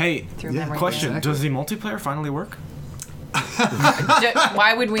down a train Hey, through yeah, memory Question: Exactly. Does the multiplayer finally work?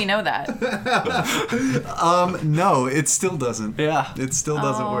 Why would we know that? No, it still doesn't. Yeah. It still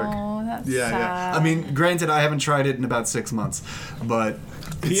doesn't work. Oh, that's Yeah, sad. yeah. I mean, granted, I haven't tried it in about 6 months, but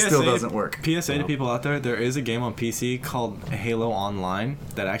it still doesn't work. PSA to people out there: there is a game on PC called Halo Online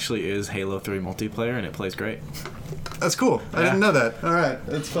that actually is Halo 3 multiplayer, and it plays great. That's cool. I Yeah. didn't know that. All right,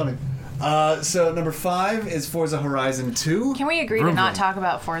 that's funny. So number 5 is Forza Horizon 2. Can we agree Vroom, to not vroom. talk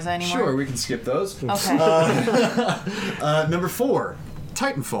about Forza anymore? Sure, we can skip those. Okay. Number 4,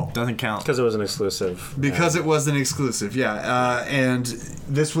 Titanfall. Doesn't count. Because it was an exclusive. Because it was an exclusive, yeah. And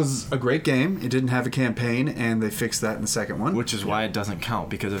this was a great game. It didn't have a campaign, and they fixed that in the second one. Which is why it doesn't count,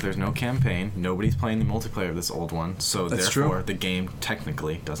 because if there's no campaign, nobody's playing the multiplayer of this old one, so That's therefore true. the game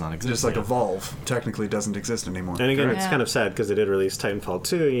technically does not exist. Just like Evolve technically doesn't exist anymore. And again, it's Yeah. kind of sad because they did release Titanfall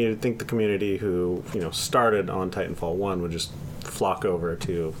 2, and you'd think the community who, started on Titanfall 1 would just flock over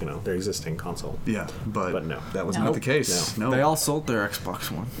to, their existing console. Yeah, but no. that was No. not the case. No. They all sold their Xbox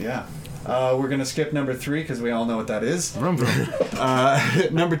One. Yeah. We're going to skip number 3 because we all know what that is. Vroom, vroom.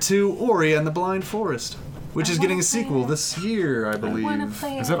 Number 2, Ori and the Blind Forest, which is getting a sequel this year, I believe. I want to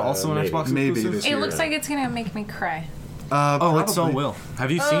play Is it. that also an maybe. Xbox Maybe exclusive? this It year. looks like it's gonna make me cry. Oh, it so Probably. will.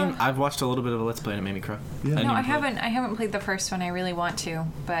 Have you seen? I've watched a little bit of a Let's Play and it made me cry. Yeah. didn't No, I even play it. haven't. I haven't played the first one. I really want to,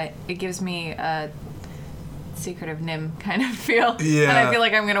 but it gives me a Secret of Nim kind of feel. Yeah. And I feel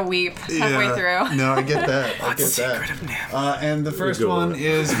like I'm gonna weep halfway through. No, I get that. I get Secret that. of Nim? And the first Good one one.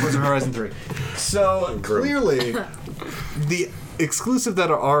 is Forza Horizon 3. So clearly, the exclusive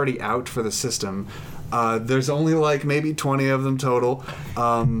that are already out for the system, there's only like maybe 20 of them total.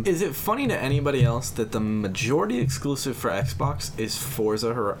 Is it funny to anybody else that the majority exclusive for Xbox is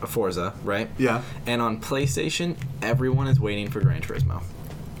Forza, right? Yeah. And on PlayStation, everyone is waiting for Gran Turismo.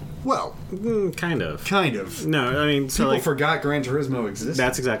 Well, Kind of. kind of. No, I mean, so People like, forgot Gran Turismo existed.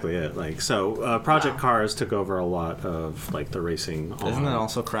 that's exactly it. Like, so Project Cars took over a lot of like the racing. Isn't that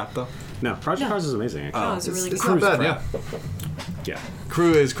also crap though? No, Project Cars is amazing. Actually. Oh, it's a really It's good. not bad, yeah. Yeah.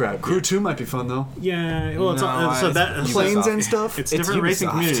 Crew is crap. Crew 2 might be fun, though. Yeah, well, it's No, so it's that Planes Ubisoft. and stuff? It's It's different racing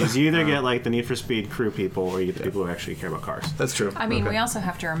Ubisoft. communities. You either get like the Need for Speed crew people, or you get the people who actually care about cars. That's true. I mean, Okay. we also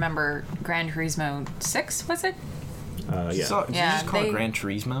have to remember Gran Turismo 6, was it? Yeah. So, did Yeah, you just call they- it Gran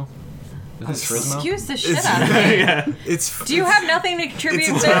Turismo? Isn't it Turismo? Excuse the shit out of me. It's Do you have nothing to contribute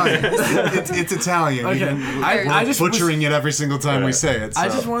It's to? Italian. it's Italian. Okay. We're I just butchering it every single time we say it. So. I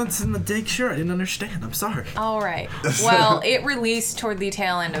just wanted to make sure. I didn't understand. I'm sorry. All right. Well, it released toward the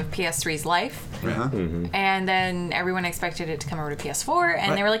tail end of PS3's life. Uh-huh. And then everyone expected it to come over to PS4,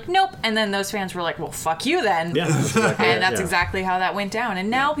 and they were like, nope. And then those fans were like, well, fuck you then. Yeah, that's exactly And it, that's yeah. exactly how that went down. And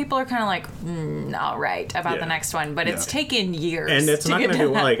now people are kind of like, all right, about Yeah. the next one. But it's taken years. And it's to not get going to to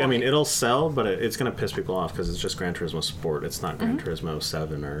do that like I mean point. it'll sell, but it's going to piss people off because it's just Gran Turismo Sport. It's not Gran Turismo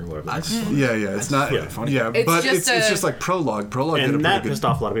 7 or whatever. I just Yeah, it's not. Yeah. Funny. Yeah, It's but just it's a- just like Prologue. Prologue did a and pretty that good. pissed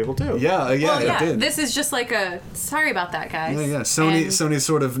off a lot of people too. Yeah, Well, it yeah, did. this is just like a sorry about that, guys. Yeah. Sony And- Sony's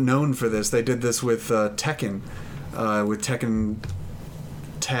sort of known for this. They did this with Tekken, with Tekken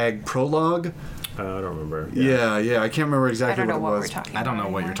Tag Prologue. I don't remember. Yeah, I can't remember I exactly don't know what what it we're was. talking I don't about know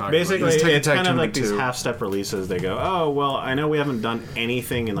what you're anymore. talking Basically, It's Tekken it's Tag kind of like Tournament these 2. half-step releases. They go, oh well, I know we haven't done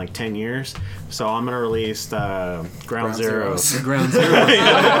anything in like 10 years, so I'm going to release Ground Zero. Ground Zero.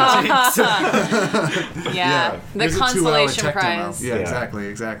 Yeah, the There's a 2-hour consolation tech demo. prize. Yeah, Yeah.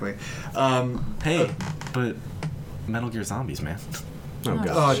 exactly. Hey, but Metal Gear Zombies, man. Oh god.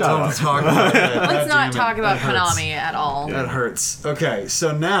 Oh, don't talk about that. Let's not talk about That hurts. Konami at all. That hurts. Okay,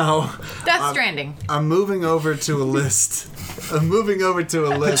 so now Death Stranding. I'm moving over to a list.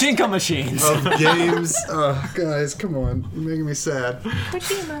 Pachinko machines. of games. Oh, guys, come on. You're making me sad.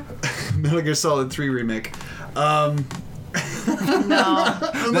 Kojima. Metal Gear Solid 3 remake. No.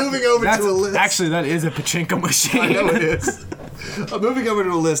 I'm moving over to a list. Actually, that is a pachinko machine. I know it is. I'm moving over to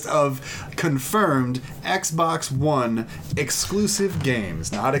a list of confirmed Xbox One exclusive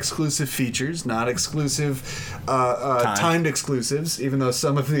games. Not exclusive features, not exclusive timed exclusives, even though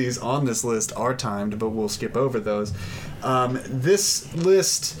some of these on this list are timed, but we'll skip over those. This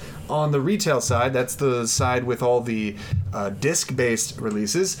list on the retail side, that's the side with all the disc-based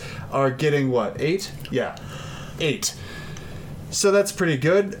releases, are getting what, 8? Yeah, 8. So that's pretty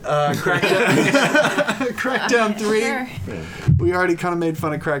good. Crackdown 3. Sure. We already kind of made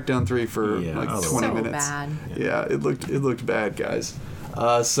fun of Crackdown 3 for Yeah, like 20 So minutes. bad. Yeah, it looked bad, guys.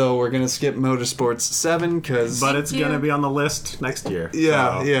 So we're gonna skip Motorsports 7 because But it's Thank going to you. be on the list next year.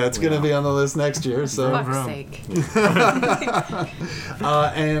 it's gonna be on the list next year. So Fuck's sake.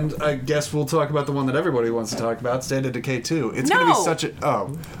 and I guess we'll talk about the one that everybody wants to talk about, State of Decay 2. It's gonna be No. such a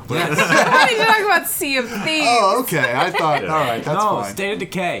Why did you talk about Sea of Thieves? oh okay. I thought all right, that's No, fine. State of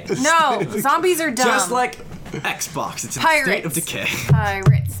Decay. No, zombies are dumb. Just like Xbox, it's in Pirates. State of Decay.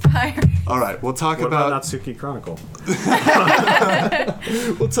 Pirates. All right, we'll talk What about about Natsuki Chronicle?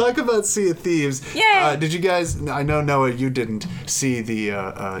 Sea of Thieves. Yay! Did you guys? I know Noah, you didn't see the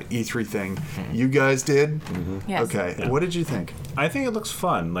E3 thing. You guys did. Yes. Okay. What did you think? I think it looks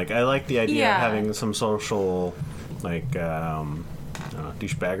fun. Like I like the idea Yeah. of having some social, like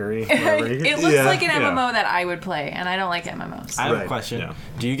douchebaggery. It looks Yeah. like an Yeah. MMO that I would play, and I don't like MMOs. I have a Right, question. yeah.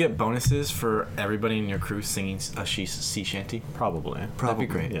 Do you get bonuses for everybody in your crew singing a sea shanty? Probably. That'd be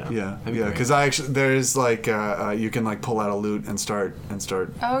great. Yeah. Yeah, That'd be yeah. great. Because I actually there's like you can like pull out a loot and start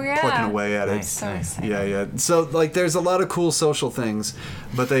Oh, yeah. plucking away at Nice. it. So Nice. exciting. Yeah, yeah. So like, there's a lot of cool social things,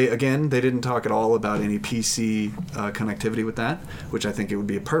 but they didn't talk at all about any PC connectivity with that, which I think it would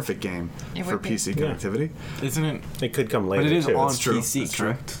be a perfect game It for would be. PC Yeah. connectivity. Isn't it? It could come later. But it is too. on It's true. PC, That's true.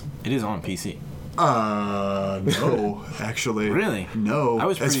 correct? It is on PC. No, actually. Really? No. I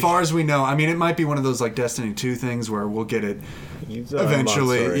was as pretty far as we know. I mean, it might be one of those like Destiny 2 things where we'll get it Months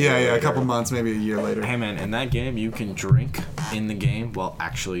eventually. or Yeah, later. a couple months, maybe a year later. Hey man, in that game you can drink in the game while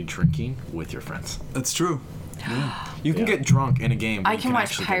actually drinking with your friends. That's true. You can Yeah. get drunk in a game. But I you can watch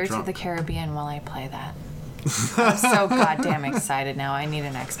actually get Pirates of drunk. the Caribbean while I play that. I'm so goddamn excited now. I need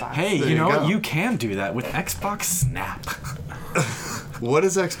an Xbox. Hey, There you you know go. what? You can do that with Xbox Snap. What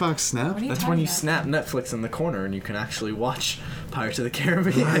is Xbox Snap? What are you That's talking when you about? snap Netflix in the corner and you can actually watch Pirates of the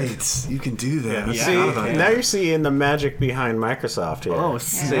Caribbean. Right, you can do that. I See, forgot about now that. you're seeing the magic behind Microsoft here. Oh,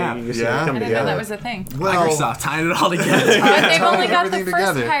 See, snap. you see Yeah. it come I didn't know together. that was a thing. Well, Microsoft tying it all together. But they've only got the everything first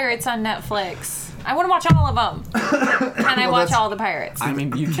together. Pirates on Netflix. I want to watch all of them. Can I Well, watch that's- all the Pirates? I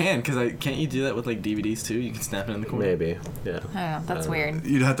mean, you can, because can't you do that with like DVDs too? You can snap it in the corner. Maybe. Yeah. I don't know. That's weird.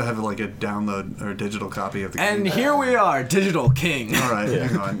 You'd have to have like a download or a digital copy of the game. And here we are, Digital King. All right,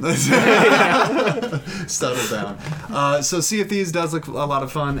 hang on. Settle down. So Sea of Thieves does look a lot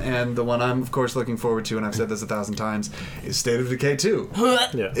of fun, and the one I'm, of course, looking forward to, and I've said this 1,000 times, is State of Decay 2.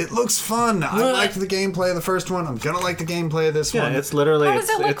 Yeah. It looks fun. I liked the gameplay of the first one. I'm going to like the gameplay of this Yeah, one. it's literally How does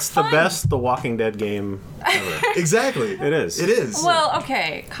it look it's the fun? best The Walking Dead game ever. Exactly. It is. It is. Well,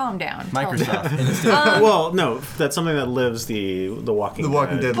 okay, calm down. Tell me. Microsoft. Well, no, that's something that lives the Walking The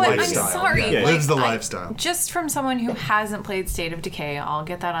Walking Dead But lifestyle. I'm sorry. Yeah, Yeah. lives the I- lifestyle. Just from someone who hasn't played State of Decay, I'll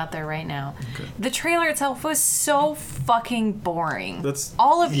get that out there right now. The trailer itself was so fucking boring. That's-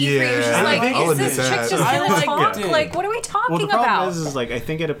 all of E3 was just Yeah, like, I'll is this admit chick that. just I gonna liked talk? it. Like, what are we talking Well, the problem about? is like I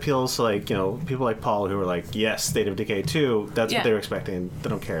think it appeals to like people like Paul who are like, yes, State of Decay 2. That's Yeah. what they're expecting. They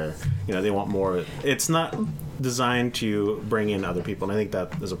don't care. They want more. It's not designed to bring in other people, and I think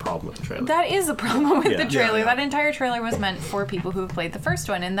that is a problem with the trailer. That is the problem with Yeah. the trailer. Yeah. That entire trailer was meant for people who have played the first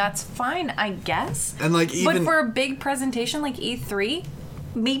one, and that's fine, I guess. And like But even for a big presentation like E3,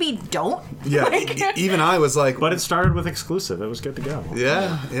 maybe don't. yeah, Like- even I was like, But it started with exclusive. It was good to go.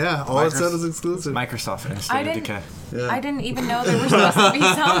 yeah. All it said was exclusive. Microsoft and I State of didn't. Decay. I didn't even know there were supposed to be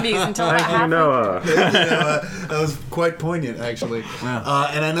zombies until that Thank you, happened. Noah. That was quite poignant, actually.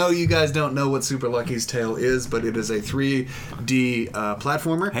 And I know you guys don't know what Super Lucky's Tale is, but it is a 3D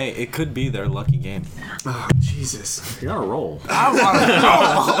platformer. Hey, it could be their lucky game. Oh, Jesus. You're on a roll.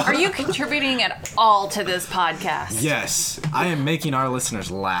 Are you contributing at all to this podcast? Yes, I am making our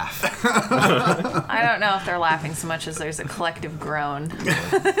listeners laugh. I don't know if they're laughing so much as there's a collective groan.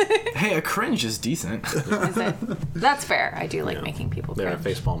 Hey, a cringe is decent. Is it? That's fair. I do like making people They're cringe.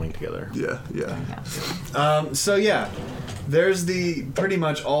 face palming together. Yeah. Yeah. So yeah, there's the pretty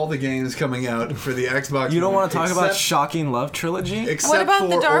much all the games coming out for the Xbox. You don't One, want to talk about except- Shocking Love Trilogy? Except What about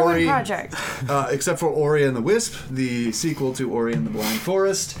the for Darwin Ori, Project? Except for Ori and the Wisp, the sequel to Ori and the Blind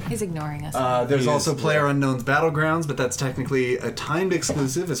Forest. He's ignoring us. There's He also is, Player Unknown's Battlegrounds, but that's technically a timed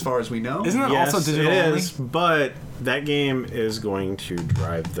exclusive as far as we know. Isn't that Yes, also digital it only? is, but that game is going to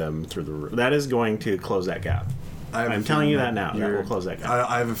drive them through the roof. That is going to close that gap. I have a I'm telling feeling you that now. That you're- will close that gap.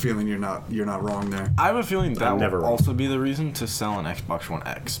 I have a feeling you're not wrong there. I have a feeling that I'm never will wrong. also be the reason to sell an Xbox One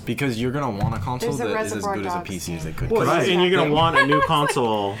X because you're gonna want a console There's a that is as Reservoir good as a Dogs PC as they game. could. Well, 'Cause and you're going to want a new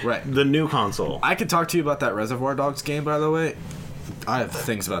console. Right. The new console. I could talk to you about that Reservoir Dogs game, by the way. I have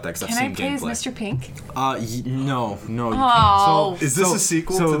things about that because I've Can I seen play as gameplay. Mr. Pink? No, you Oh. can't. Is this a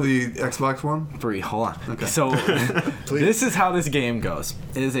sequel to the Xbox One? Bree, hold on. Okay. So, Please. this is how this game goes.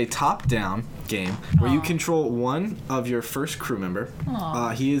 It is a top-down game where you control one of your first crew member.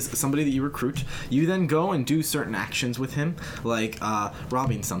 He is somebody that you recruit. You then go and do certain actions with him, like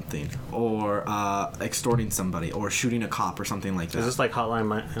robbing something, or extorting somebody, or shooting a cop, or something like that. Is this like Hotline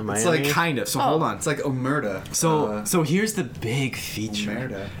Miami? It's like Kind of. So hold on. It's like Omerta. So here's the big feature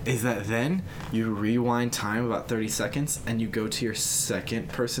Omerta. is that then you rewind time about 30 seconds and you go to your second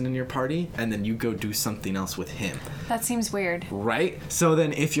person in your party and then you go do something else with him. That seems weird. Right? So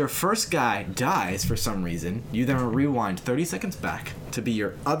then if your first guy dies for some reason, you then rewind 30 seconds back to be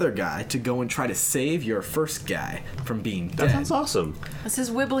your other guy to go and try to save your first guy from being That dead. sounds awesome. This is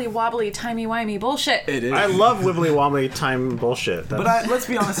wibbly wobbly, timey wimey bullshit. It is. I love wibbly wobbly time bullshit. But let's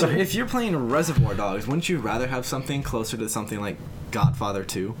be honest here. If you're playing Reservoir Dogs, wouldn't you rather have something closer to something like Godfather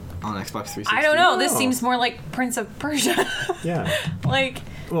 2 on Xbox 360. I don't know. This Oh. seems more like Prince of Persia. Yeah. Like,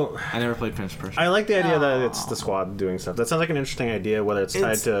 Well, I never played Prince of Persia. I like the idea that it's the squad doing stuff. That sounds like an interesting idea, whether it's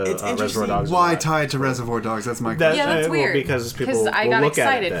tied to it's Reservoir interesting. Dogs. or Why not. tie it to Reservoir Dogs? That's my That- question. Yeah, that's well, weird. because people 'Cause I will got look at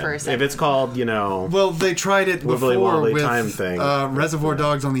excited it then. for a second. If it's called, Well, they tried it Wibbly before wobbly with time thing. Reservoir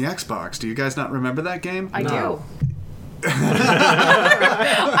Dogs on the Xbox. Do you guys not remember that game? I No. do.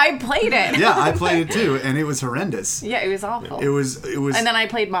 I played it. Yeah, I played it too, and it was horrendous. Yeah, it was awful. It was. And then I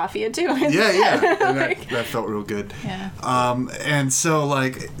played Mafia too. Yeah. And Like, that felt real good. yeah. And so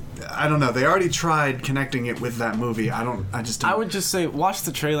like, I don't know. They already tried connecting it with that movie. I just. Don't. I would just say watch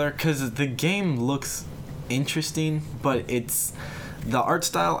the trailer because the game looks interesting, but it's the art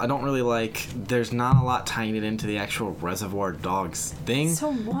style I don't really like. There's not a lot tying it into the actual Reservoir Dogs thing.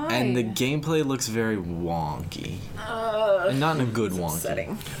 So why? And the gameplay looks very wonky. And not in a good wonky.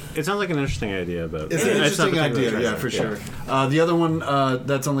 Upsetting. it sounds like an interesting idea, but It's an not interesting the thing idea, that yeah, for sure. The other one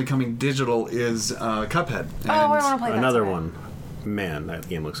that's only coming digital is Cuphead. Oh, I want to play that. Another too. one. Man, that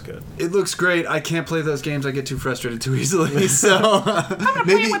game looks good. It looks great. I can't play those games. I get too frustrated too easily. So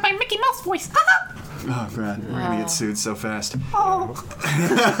maybe. with my Mickey Mouse voice. Oh god, we're gonna get sued so fast.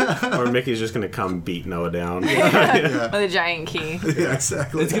 Or Mickey's just gonna come beat Noah down. With a giant key. Yeah,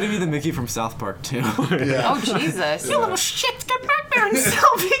 exactly. It's gonna be the Mickey from South Park too. Yeah. Oh, Jesus. You little shit. Get back there and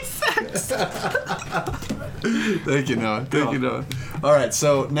sell me sex. Thank you, Noah. Thank you, Noah. All right,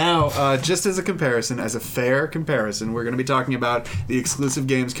 so now, just as a comparison, as a fair comparison, we're going to be talking about the exclusive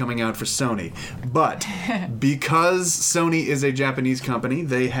games coming out for Sony. But because Sony is a Japanese company,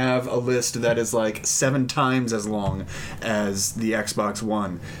 they have a list that is like 7 times as long as the Xbox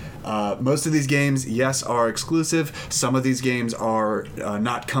One. Most of these games, yes, are exclusive. Some of these games are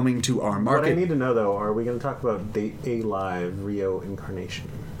not coming to our What I market. need to know, though, are we going to talk about Date A Live Rio Incarnation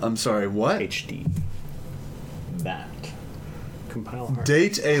I'm sorry, what? HD? That. Compile hard.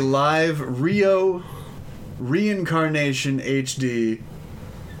 Date a live Rio Reincarnation HD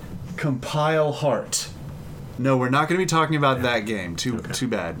Compile Heart. No, we're not going to be talking about that game. Too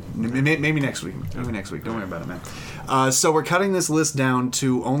bad. Maybe next week. Maybe next week. Don't worry about it, man. So we're cutting this list down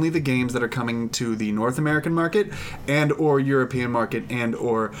to only the games that are coming to the North American market and or European market and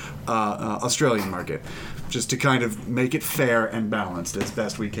or Australian market, just to kind of make it fair and balanced as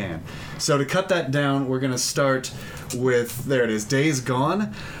best we can. So to cut that down, we're going to start with, there it is, Days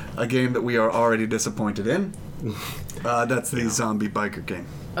Gone, a game that we are already disappointed in. That's the zombie biker game.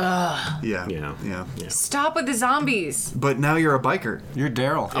 Yeah. Stop with the zombies. But now you're a biker. You're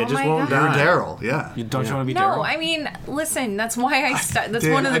Daryl. It just my won't God. You're die. Daryl, yeah. Don't you want to be No, Daryl? I mean, listen, that's why I that's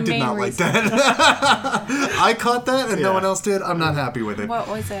Dan, one of the I did main not like reasons. that. I caught that and no Yeah. one else did. I'm not happy with it. What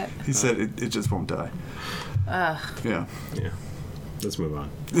was it? He said it just won't die. Yeah. Yeah. Let's move on.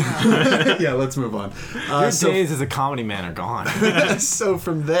 Yeah, let's move on. Your So, days as a comedy man are gone. so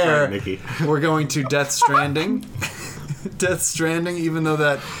from there, All right, Nikki. we're going to Death Stranding. Death Stranding, even though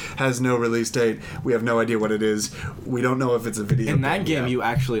that has no release date, we have no idea what it is. We don't know if it's a video In that game, yet. you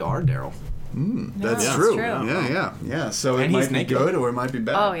actually are Daryl. That's that's true. true. Yeah. So And it he's might be naked. good or it might be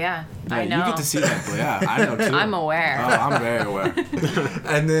bad. Oh yeah, I know. You get to see that, but yeah, I know too. I'm aware. Oh, I'm very aware.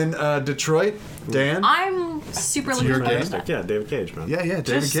 And then Detroit, Dan. I'm super looking your forward game? to that. Yeah, David Cage, man. Yeah, David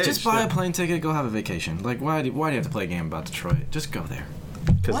Cage. Just buy yeah. a plane ticket, go have a vacation. Like, why do you have to play a game about Detroit? Just go there.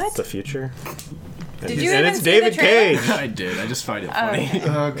 Because What? it's the future. Did you and even it's see David the trailer? Cage. I did. I just find it funny.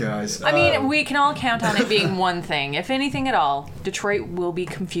 Oh, guys. I mean, we can all count on it being one thing. If anything at all, Detroit will be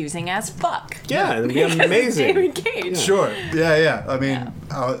confusing as fuck. Yeah, it'll be Because it's amazing. David Cage. Sure. Yeah. I mean,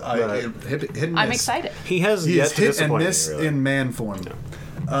 Right. hit and miss. I'm excited. He has He yet is to hit and disappoint miss me, really. in man form.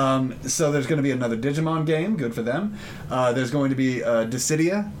 So there's going to be another Digimon game. Good for them. There's going to be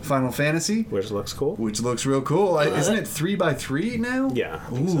Dissidia Final Fantasy, Which looks cool. which looks real cool. Isn't it 3x3 now? Yeah, I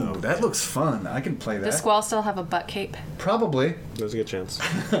think Ooh, so. that looks fun. I can play that. Does Squall still have a butt cape? Probably. There's a good chance.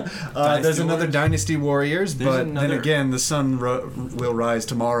 There's another Dynasty Warriors, There's but then another- again, the sun will rise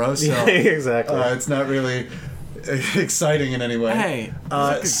tomorrow, so Yeah, exactly. it's not really exciting in any way. Hey,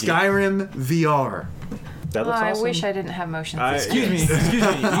 it's a good Skyrim VR. That Oh, looks I awesome. wish I didn't have motion sickness. Excuse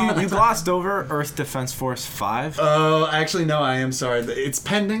me. You glossed over Earth Defense Force 5. Oh, actually, no, I am sorry. It's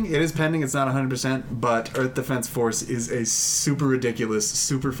pending. It is pending. It's not 100%, but Earth Defense Force is a super ridiculous,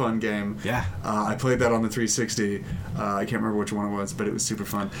 super fun game. Yeah. I played that on the 360. I can't remember which one it was, but it was super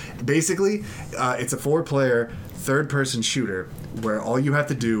fun. Basically, it's a 4-player, third-person shooter where all you have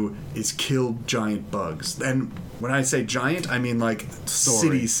to do is kill giant bugs. And when I say giant, I mean like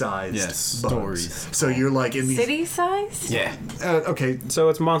city-sized Yes, bugs. stories. Oh. So you're like in these... City size? Yeah. Okay, So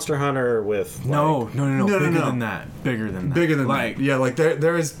it's Monster Hunter with No. No, Bigger no. than that. Bigger than that. bigger than like, that. Yeah, like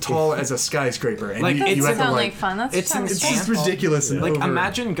they're as tall as a skyscraper. And Like, you That have to sounds like... like fun. That it's sounds an It's just painful. ridiculous and Like over...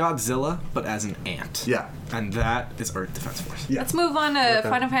 imagine Godzilla, but as an ant. Yeah. And that is Earth Defense Force. Yeah. Let's move on to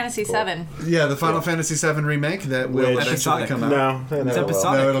Final Fantasy VII. Yeah, the Final Fantasy VII remake that will Which- eventually Episodic. come out. No, they It's never will.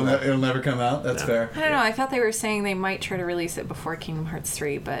 episodic. No, it'll never come out. That's fair. I don't know. I thought they were saying they might try to release it before Kingdom Hearts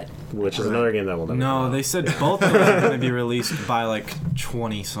 3, but Which is another game that will never come No, out. they said both of them are going to be released by like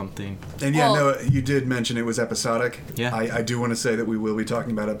 20 something. And yeah, Well- no, you did mention it was episodic. Yeah. I do want to say that we will be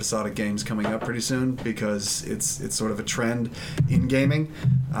talking about episodic games coming up pretty soon because it's sort of a trend in gaming,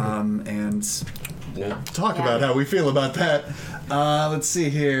 and we'll talk Yeah. about how we feel about that. Let's see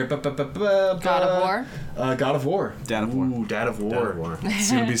here. God of War? God of War. Dad of War. Ooh, Dad of War. Dad of War.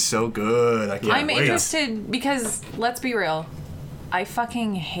 It's gonna be so good. I can't I'm wait. interested because, let's be real, I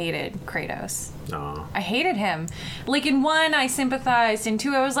fucking hated Kratos. Aw. I hated him. Like, in 1, I sympathized. In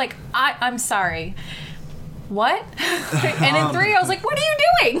 2, I was like, I'm sorry. What? And in 3, I was like, what are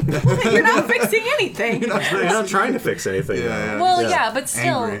you doing? You're not fixing anything. You're not trying to fix anything. Yeah, though. yeah. Well, Yeah. yeah, but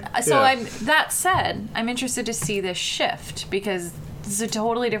still. Angry. So Yeah. that said, I'm interested to see this shift because this is a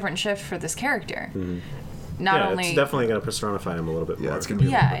totally different shift for this character. Not Yeah, only it's definitely going to personify him a little bit more. Yeah, it's gonna be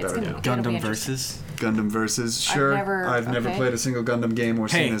a yeah, little it's bit gonna, better. it'll be Gundam interesting. versus. Gundam versus. Sure. I've never okay. played a single Gundam game or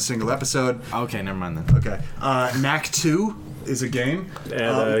seen Hey. a single episode. Okay, never mind then. Okay. Knack 2 is a game.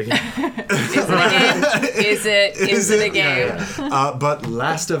 And, Is it a game? Is it a game? yeah. But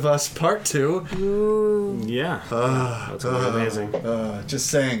Last of Us Part 2, yeah. That's gonna be amazing. just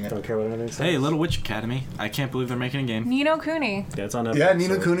saying. Don't care what anyone says. Hey, Little Witch Academy. I can't believe they're making a game. Nino Kuni. Yeah, it's on Netflix. Yeah,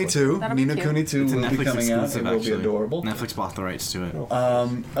 Nino so- Kuni 2. That'll be Nino cute. Kuni 2 It's a will be Netflix coming out. exclusive, It will actually. be adorable. Netflix bought the rights to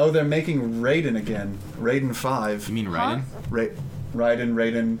it. They're making Raiden again. Raiden 5. You mean Raiden?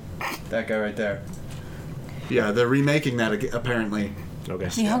 Raiden, that guy right there. Yeah, they're remaking that apparently. Okay.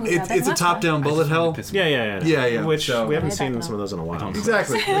 It's a top-down bullet hell. Yeah, Which so- we haven't Way seen back some of those in a while.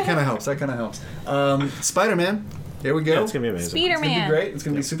 Exactly. That kind of helps. Spider-Man. Here we go. Yeah, it's gonna be amazing. It's gonna be Spider-Man. great. It's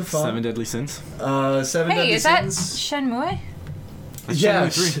gonna be super fun. 7 Deadly Sins. 7 Hey, Deadly is that Sins. Shenmue? Yeah,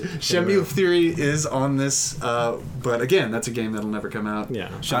 Shenmue 3. Shenmue 3 is on this, but again, that's a game that'll never come out. Yeah.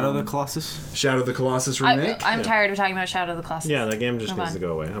 Shadow of the Colossus. Shadow of the Colossus remake. I'm tired of talking about Shadow of the Colossus. Yeah, that game just Move needs on. to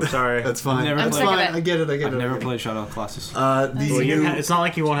go away. I'm sorry. That's fine. Never That's played- I'm sick fine. of it. I get it. I've never played Shadow of the Colossus. The Well, new. it's not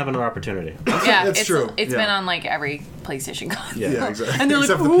like you won't have another opportunity. Yeah, That's it's true. It's Yeah. been on like every PlayStation console. Yeah, exactly. And they're like,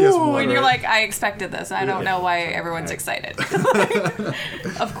 Except the ooh, PS1, and you're right? like, I expected this. I don't know why everyone's excited.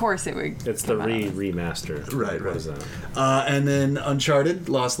 Of course it would. It's the come out. remaster. Right, What right. is that? And then Uncharted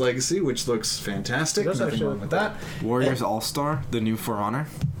Lost Legacy, which looks fantastic. That's Nothing actually wrong with that. Warriors All Star, the new For Honor.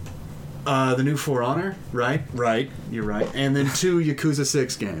 The new For Honor, right? You're right. And then 2 Yakuza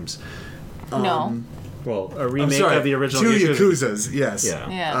 6 games. No. Well, a I'm remake sorry, of the original 2 Yakuza. Yakuzas, yes. Yeah.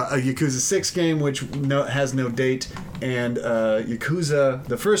 Yeah. A Yakuza 6 game, which has no date, and Yakuza,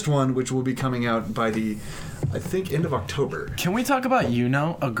 the first one, which will be coming out by I think, end of October. Can we talk about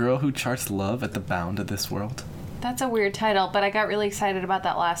a girl who charts love at the bound of this world? That's a weird title, but I got really excited about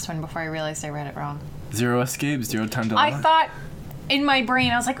that last one before I realized I read it wrong. Zero escape, zero time to I lie. thought in my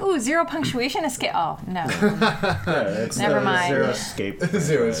brain, I was like, ooh, zero punctuation escape. Oh, no. Never mind. Zero Escape.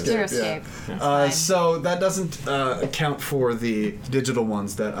 Zero Escape. Zero yeah. escape. That's fine. So that doesn't account for the digital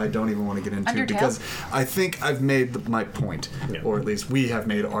ones that I don't even want to get into Undertale? because I think I've made my point, Yeah. or at least we have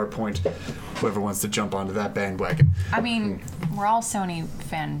made our point. Whoever wants to jump onto that bandwagon. I mean, we're all Sony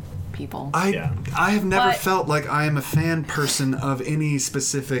fan people. I have never But- felt like I am a fan person of any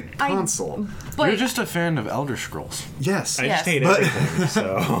specific console. But You're just a fan of Elder Scrolls. Yes. I Yes. just hate But- everything,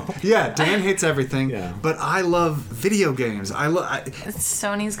 so... Yeah, Dan hates everything, Yeah. but I love video games.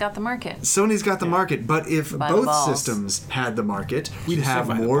 Sony's got the market. Sony's got the market, but if By the both balls. systems had the market, we'd Just have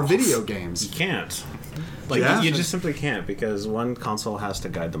by the more balls. video games. You can't. Like, Yeah? you just simply can't because one console has to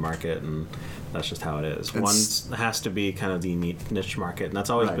guide the market, and that's just how it is. One has to be kind of the niche market, and that's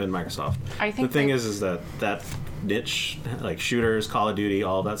always Right. been Microsoft. I think the thing that- is that niche, like shooters, Call of Duty,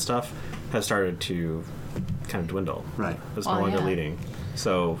 all of that stuff, has started to kind of dwindle. Right. It's Well, no longer yeah. leading.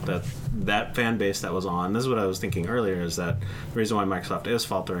 So that fan base that was on, this is what I was thinking earlier, is that the reason why Microsoft is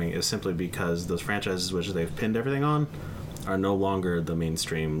faltering is simply because those franchises which they've pinned everything on are no longer the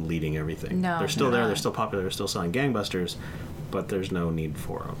mainstream leading everything. No, they're still they're there, not. they're still popular, they're still selling gangbusters, but there's no need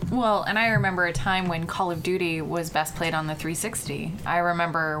for them. Well, and I remember a time when Call of Duty was best played on the 360. I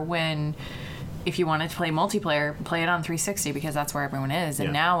remember when, if you wanted to play multiplayer, play it on 360 because that's where everyone is. And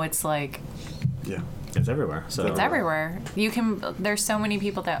Yeah. now it's like, Yeah. It's everywhere. So It's everywhere. There's so many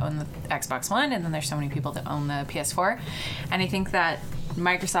people that own the Xbox One, and then there's so many people that own the PS4. And I think that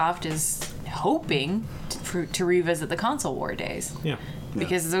Microsoft is hoping to revisit the console war days. Yeah.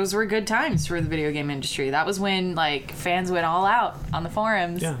 Because those were good times for the video game industry. That was when fans went all out on the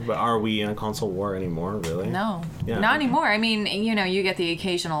forums. Yeah, but are we in a console war anymore, really? No, Yeah. not anymore. I mean, you get the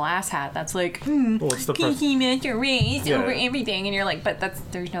occasional asshat that's like, Well, it's the PC Master Race Yeah. over everything, and you're like, but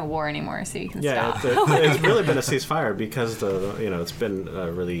there's no war anymore, so you can Yeah, stop. it's really been a ceasefire because it's been a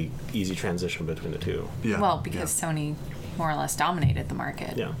really easy transition between the two. Yeah. Well, because Sony more or less dominated the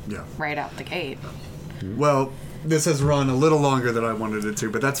market. Yeah. Yeah. Right out the gate. Well, this has run a little longer than I wanted it to,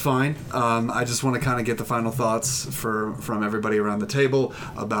 but that's fine. I just want to kind of get the final thoughts from everybody around the table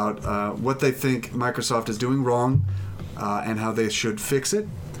about what they think Microsoft is doing wrong and how they should fix it.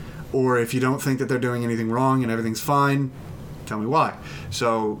 Or if you don't think that they're doing anything wrong and everything's fine, tell me why.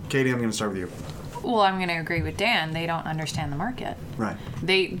 So, Katie, I'm going to start with you. Well, I'm going to agree with Dan. They don't understand the market. Right.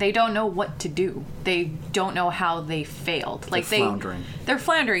 They don't know what to do. They don't know how they failed. They're floundering. They're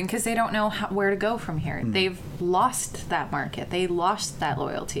floundering because they don't know where to go from here. Mm. They've lost that market. They lost that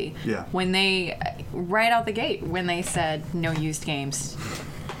loyalty. Yeah. When right out the gate, when they said no used games,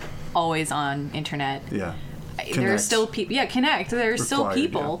 always on internet. Yeah. There are still people. Yeah, Connect. There are still Required,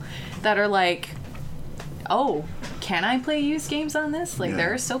 people that are like, oh, can I play used games on this? Yeah.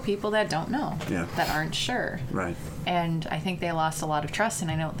 There are still people that don't know. Yeah. That aren't sure. Right. And I think they lost a lot of trust,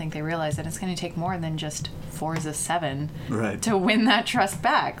 and I don't think they realize that it's going to take more than just Forza 7 Right. to win that trust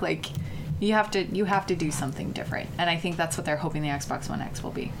back. You have to do something different, and I think that's what they're hoping the Xbox One X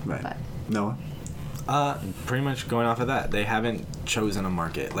will be. Right. But Noah? Pretty much going off of that, they haven't chosen a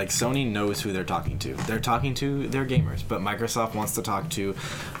market. Like, Sony knows who they're talking to. They're talking to their gamers, but Microsoft wants to talk to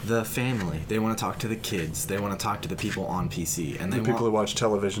the family. They want to talk to the kids. They want to talk to the people on PC, and The people who watch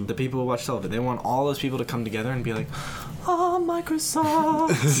television. the people who watch television. They want all those people to come together and be like, "Oh,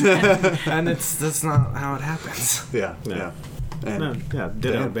 Microsoft," and that's not how it happens. Yeah. Yeah. Yeah. And Ditto,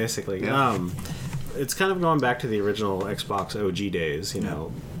 Dan? basically. Yeah. It's kind of going back to the original Xbox OG days.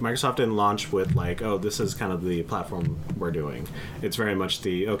 Microsoft didn't launch with this is kind of the platform we're doing. It's very much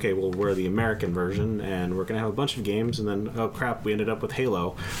we're the American version, and we're going to have a bunch of games, and then, oh crap, we ended up with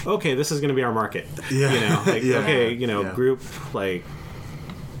Halo. Okay, this is going to be our market. Yeah. Yeah. Group,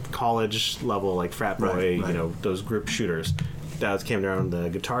 college level, frat boy, Right. those group shooters. That came around the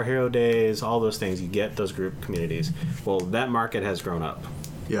Guitar Hero days, all those things. You get those group communities. Well, that market has grown up.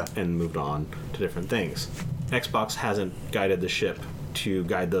 Yeah. And moved on to different things. Xbox hasn't guided the ship to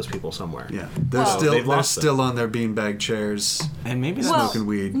guide those people somewhere. Yeah. They're Well- still They've lost still on their beanbag chairs. And maybe Well, Smoking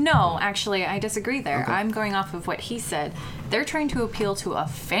weed. No, actually, I disagree there. Okay. I'm going off of what he said. They're trying to appeal to a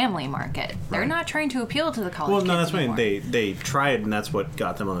family market. They're Right. not trying to appeal to the college Well, kids no, that's what I anymore. mean. They tried, and that's what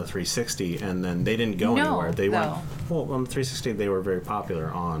got them on the 360, and then they didn't go No, anywhere. They weren't. though. Well, on the 360, they were very popular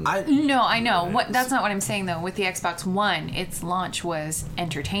on. No, I know. That's not what I'm saying, though. With the Xbox One, its launch was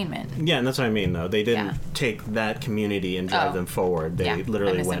entertainment. Yeah, and that's what I mean, though. They didn't Yeah. take that community and drive Oh. them forward. They Yeah, I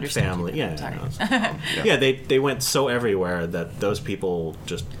literally went misunderstood family. you then. Yeah, I'm no, sorry. yeah. They went so everywhere that those people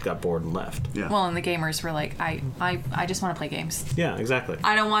just got bored and left. Yeah. Well, and the gamers were like, I just want to play games. Yeah, exactly.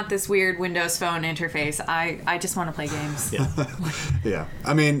 I don't want this weird Windows Phone interface. I just want to play games. Yeah. Yeah,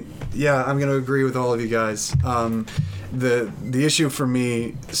 I mean, yeah, I'm going to agree with all of you guys. The issue for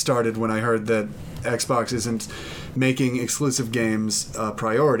me started when I heard that Xbox isn't making exclusive games a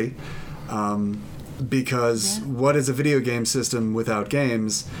priority, because what is a video game system without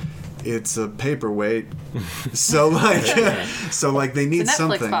games? It's a paperweight. So they need It's a Netflix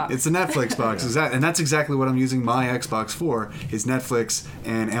something. box. It's a Netflix box, exactly, and that's exactly what I'm using my Xbox for. Is Netflix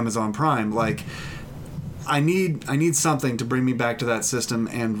and Amazon Prime. I need something to bring me back to that system,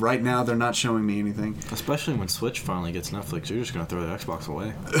 and right now they're not showing me anything. especially when Switch finally gets Netflix, you're just gonna throw the Xbox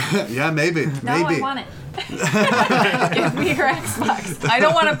away. Yeah, maybe. No, I want it. Give me your Xbox. I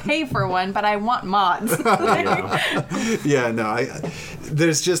don't want to pay for one, but I want mods. Yeah, no.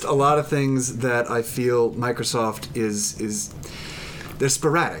 There's just a lot of things that I feel Microsoft is they're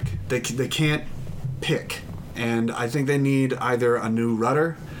sporadic. They can't pick, and I think they need either a new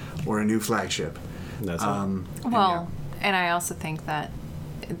rudder or a new flagship. That's all. Well, and I also think that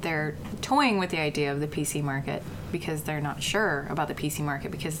they're toying with the idea of the PC market because they're not sure about the PC market,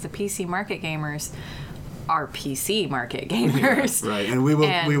 because the PC market gamers are PC market gamers. Right, and we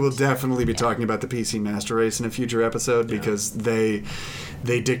will definitely be talking about the PC Master Race in a future episode because they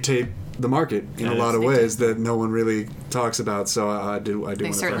dictate the market in a lot of They ways that no one really talks about. So I do. They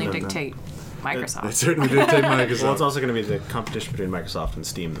want certainly to talk about dictate Microsoft. It certainly did take Microsoft. Well, it's also going to be the competition between Microsoft and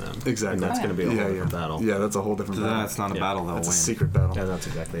Steam then. Exactly. And that's going to be a whole different battle. Yeah, that's a whole different battle. That's not a battle they'll That's win. a secret battle. Yeah, that's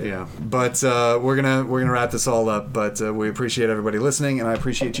exactly it. Yeah, but we're gonna wrap this all up. But we appreciate everybody listening, and I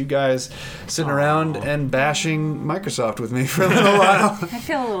appreciate you guys sitting around and bashing Microsoft with me for a little while. I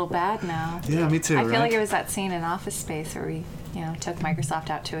feel a little bad now. Yeah, me too. I feel right? like it was that scene in Office Space where we, took Microsoft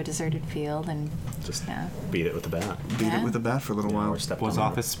out to a deserted field and Just yeah. beat it with the bat. beat Yeah. it with a bat for a little while. Or stepped Was on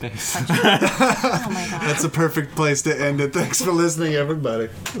it. Office Space. Oh my god. That's a perfect place to end it. Thanks for listening, everybody.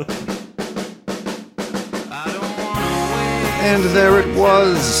 And there it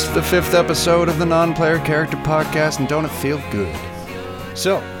was, the 5th episode of the Non-Player Character Podcast, and don't it feel good?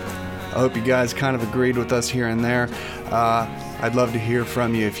 So, I hope you guys kind of agreed with us here and there. I'd love to hear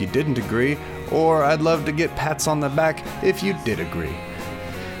from you if you didn't agree, or I'd love to get pats on the back if you did agree.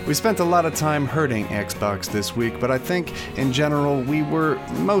 We spent a lot of time hurting Xbox this week, but I think, in general, we were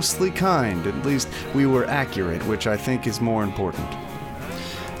mostly kind. At least, we were accurate, which I think is more important.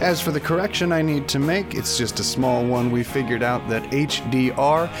 As for the correction I need to make, it's just a small one. We figured out that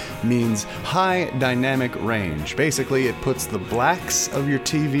HDR means high dynamic range. Basically, it puts the blacks of your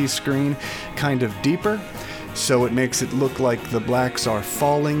TV screen kind of deeper, so it makes it look like the blacks are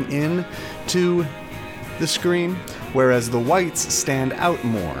falling in to the screen, whereas the whites stand out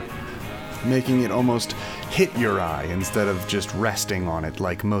more, making it almost hit your eye instead of just resting on it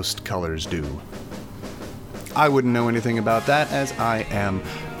like most colors do. I wouldn't know anything about that, as I am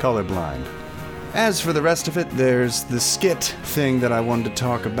colorblind. As for the rest of it, there's the skit thing that I wanted to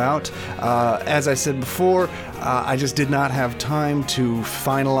talk about. As I said before, I just did not have time to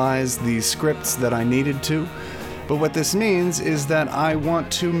finalize the scripts that I needed to. But what this means is that I want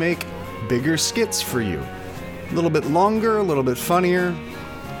to make bigger skits for you. A little bit longer, a little bit funnier.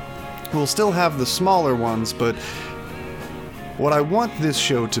 We'll still have the smaller ones, but what I want this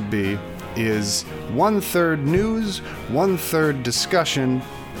show to be is 1/3 news, 1/3 discussion,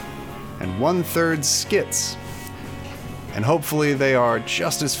 and 1/3 skits. And hopefully they are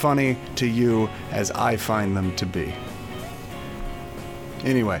just as funny to you as I find them to be.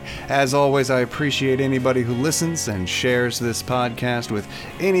 Anyway, as always, I appreciate anybody who listens and shares this podcast with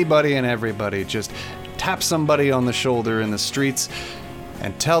anybody and everybody. Just tap somebody on the shoulder in the streets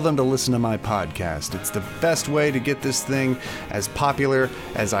and tell them to listen to my podcast. It's the best way to get this thing as popular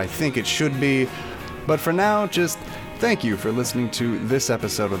as I think it should be. But for now, just thank you for listening to this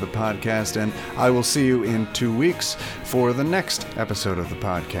episode of the podcast, and I will see you in 2 weeks for the next episode of the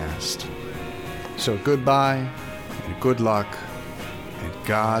podcast. So goodbye, and good luck, and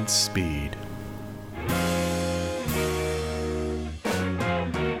Godspeed.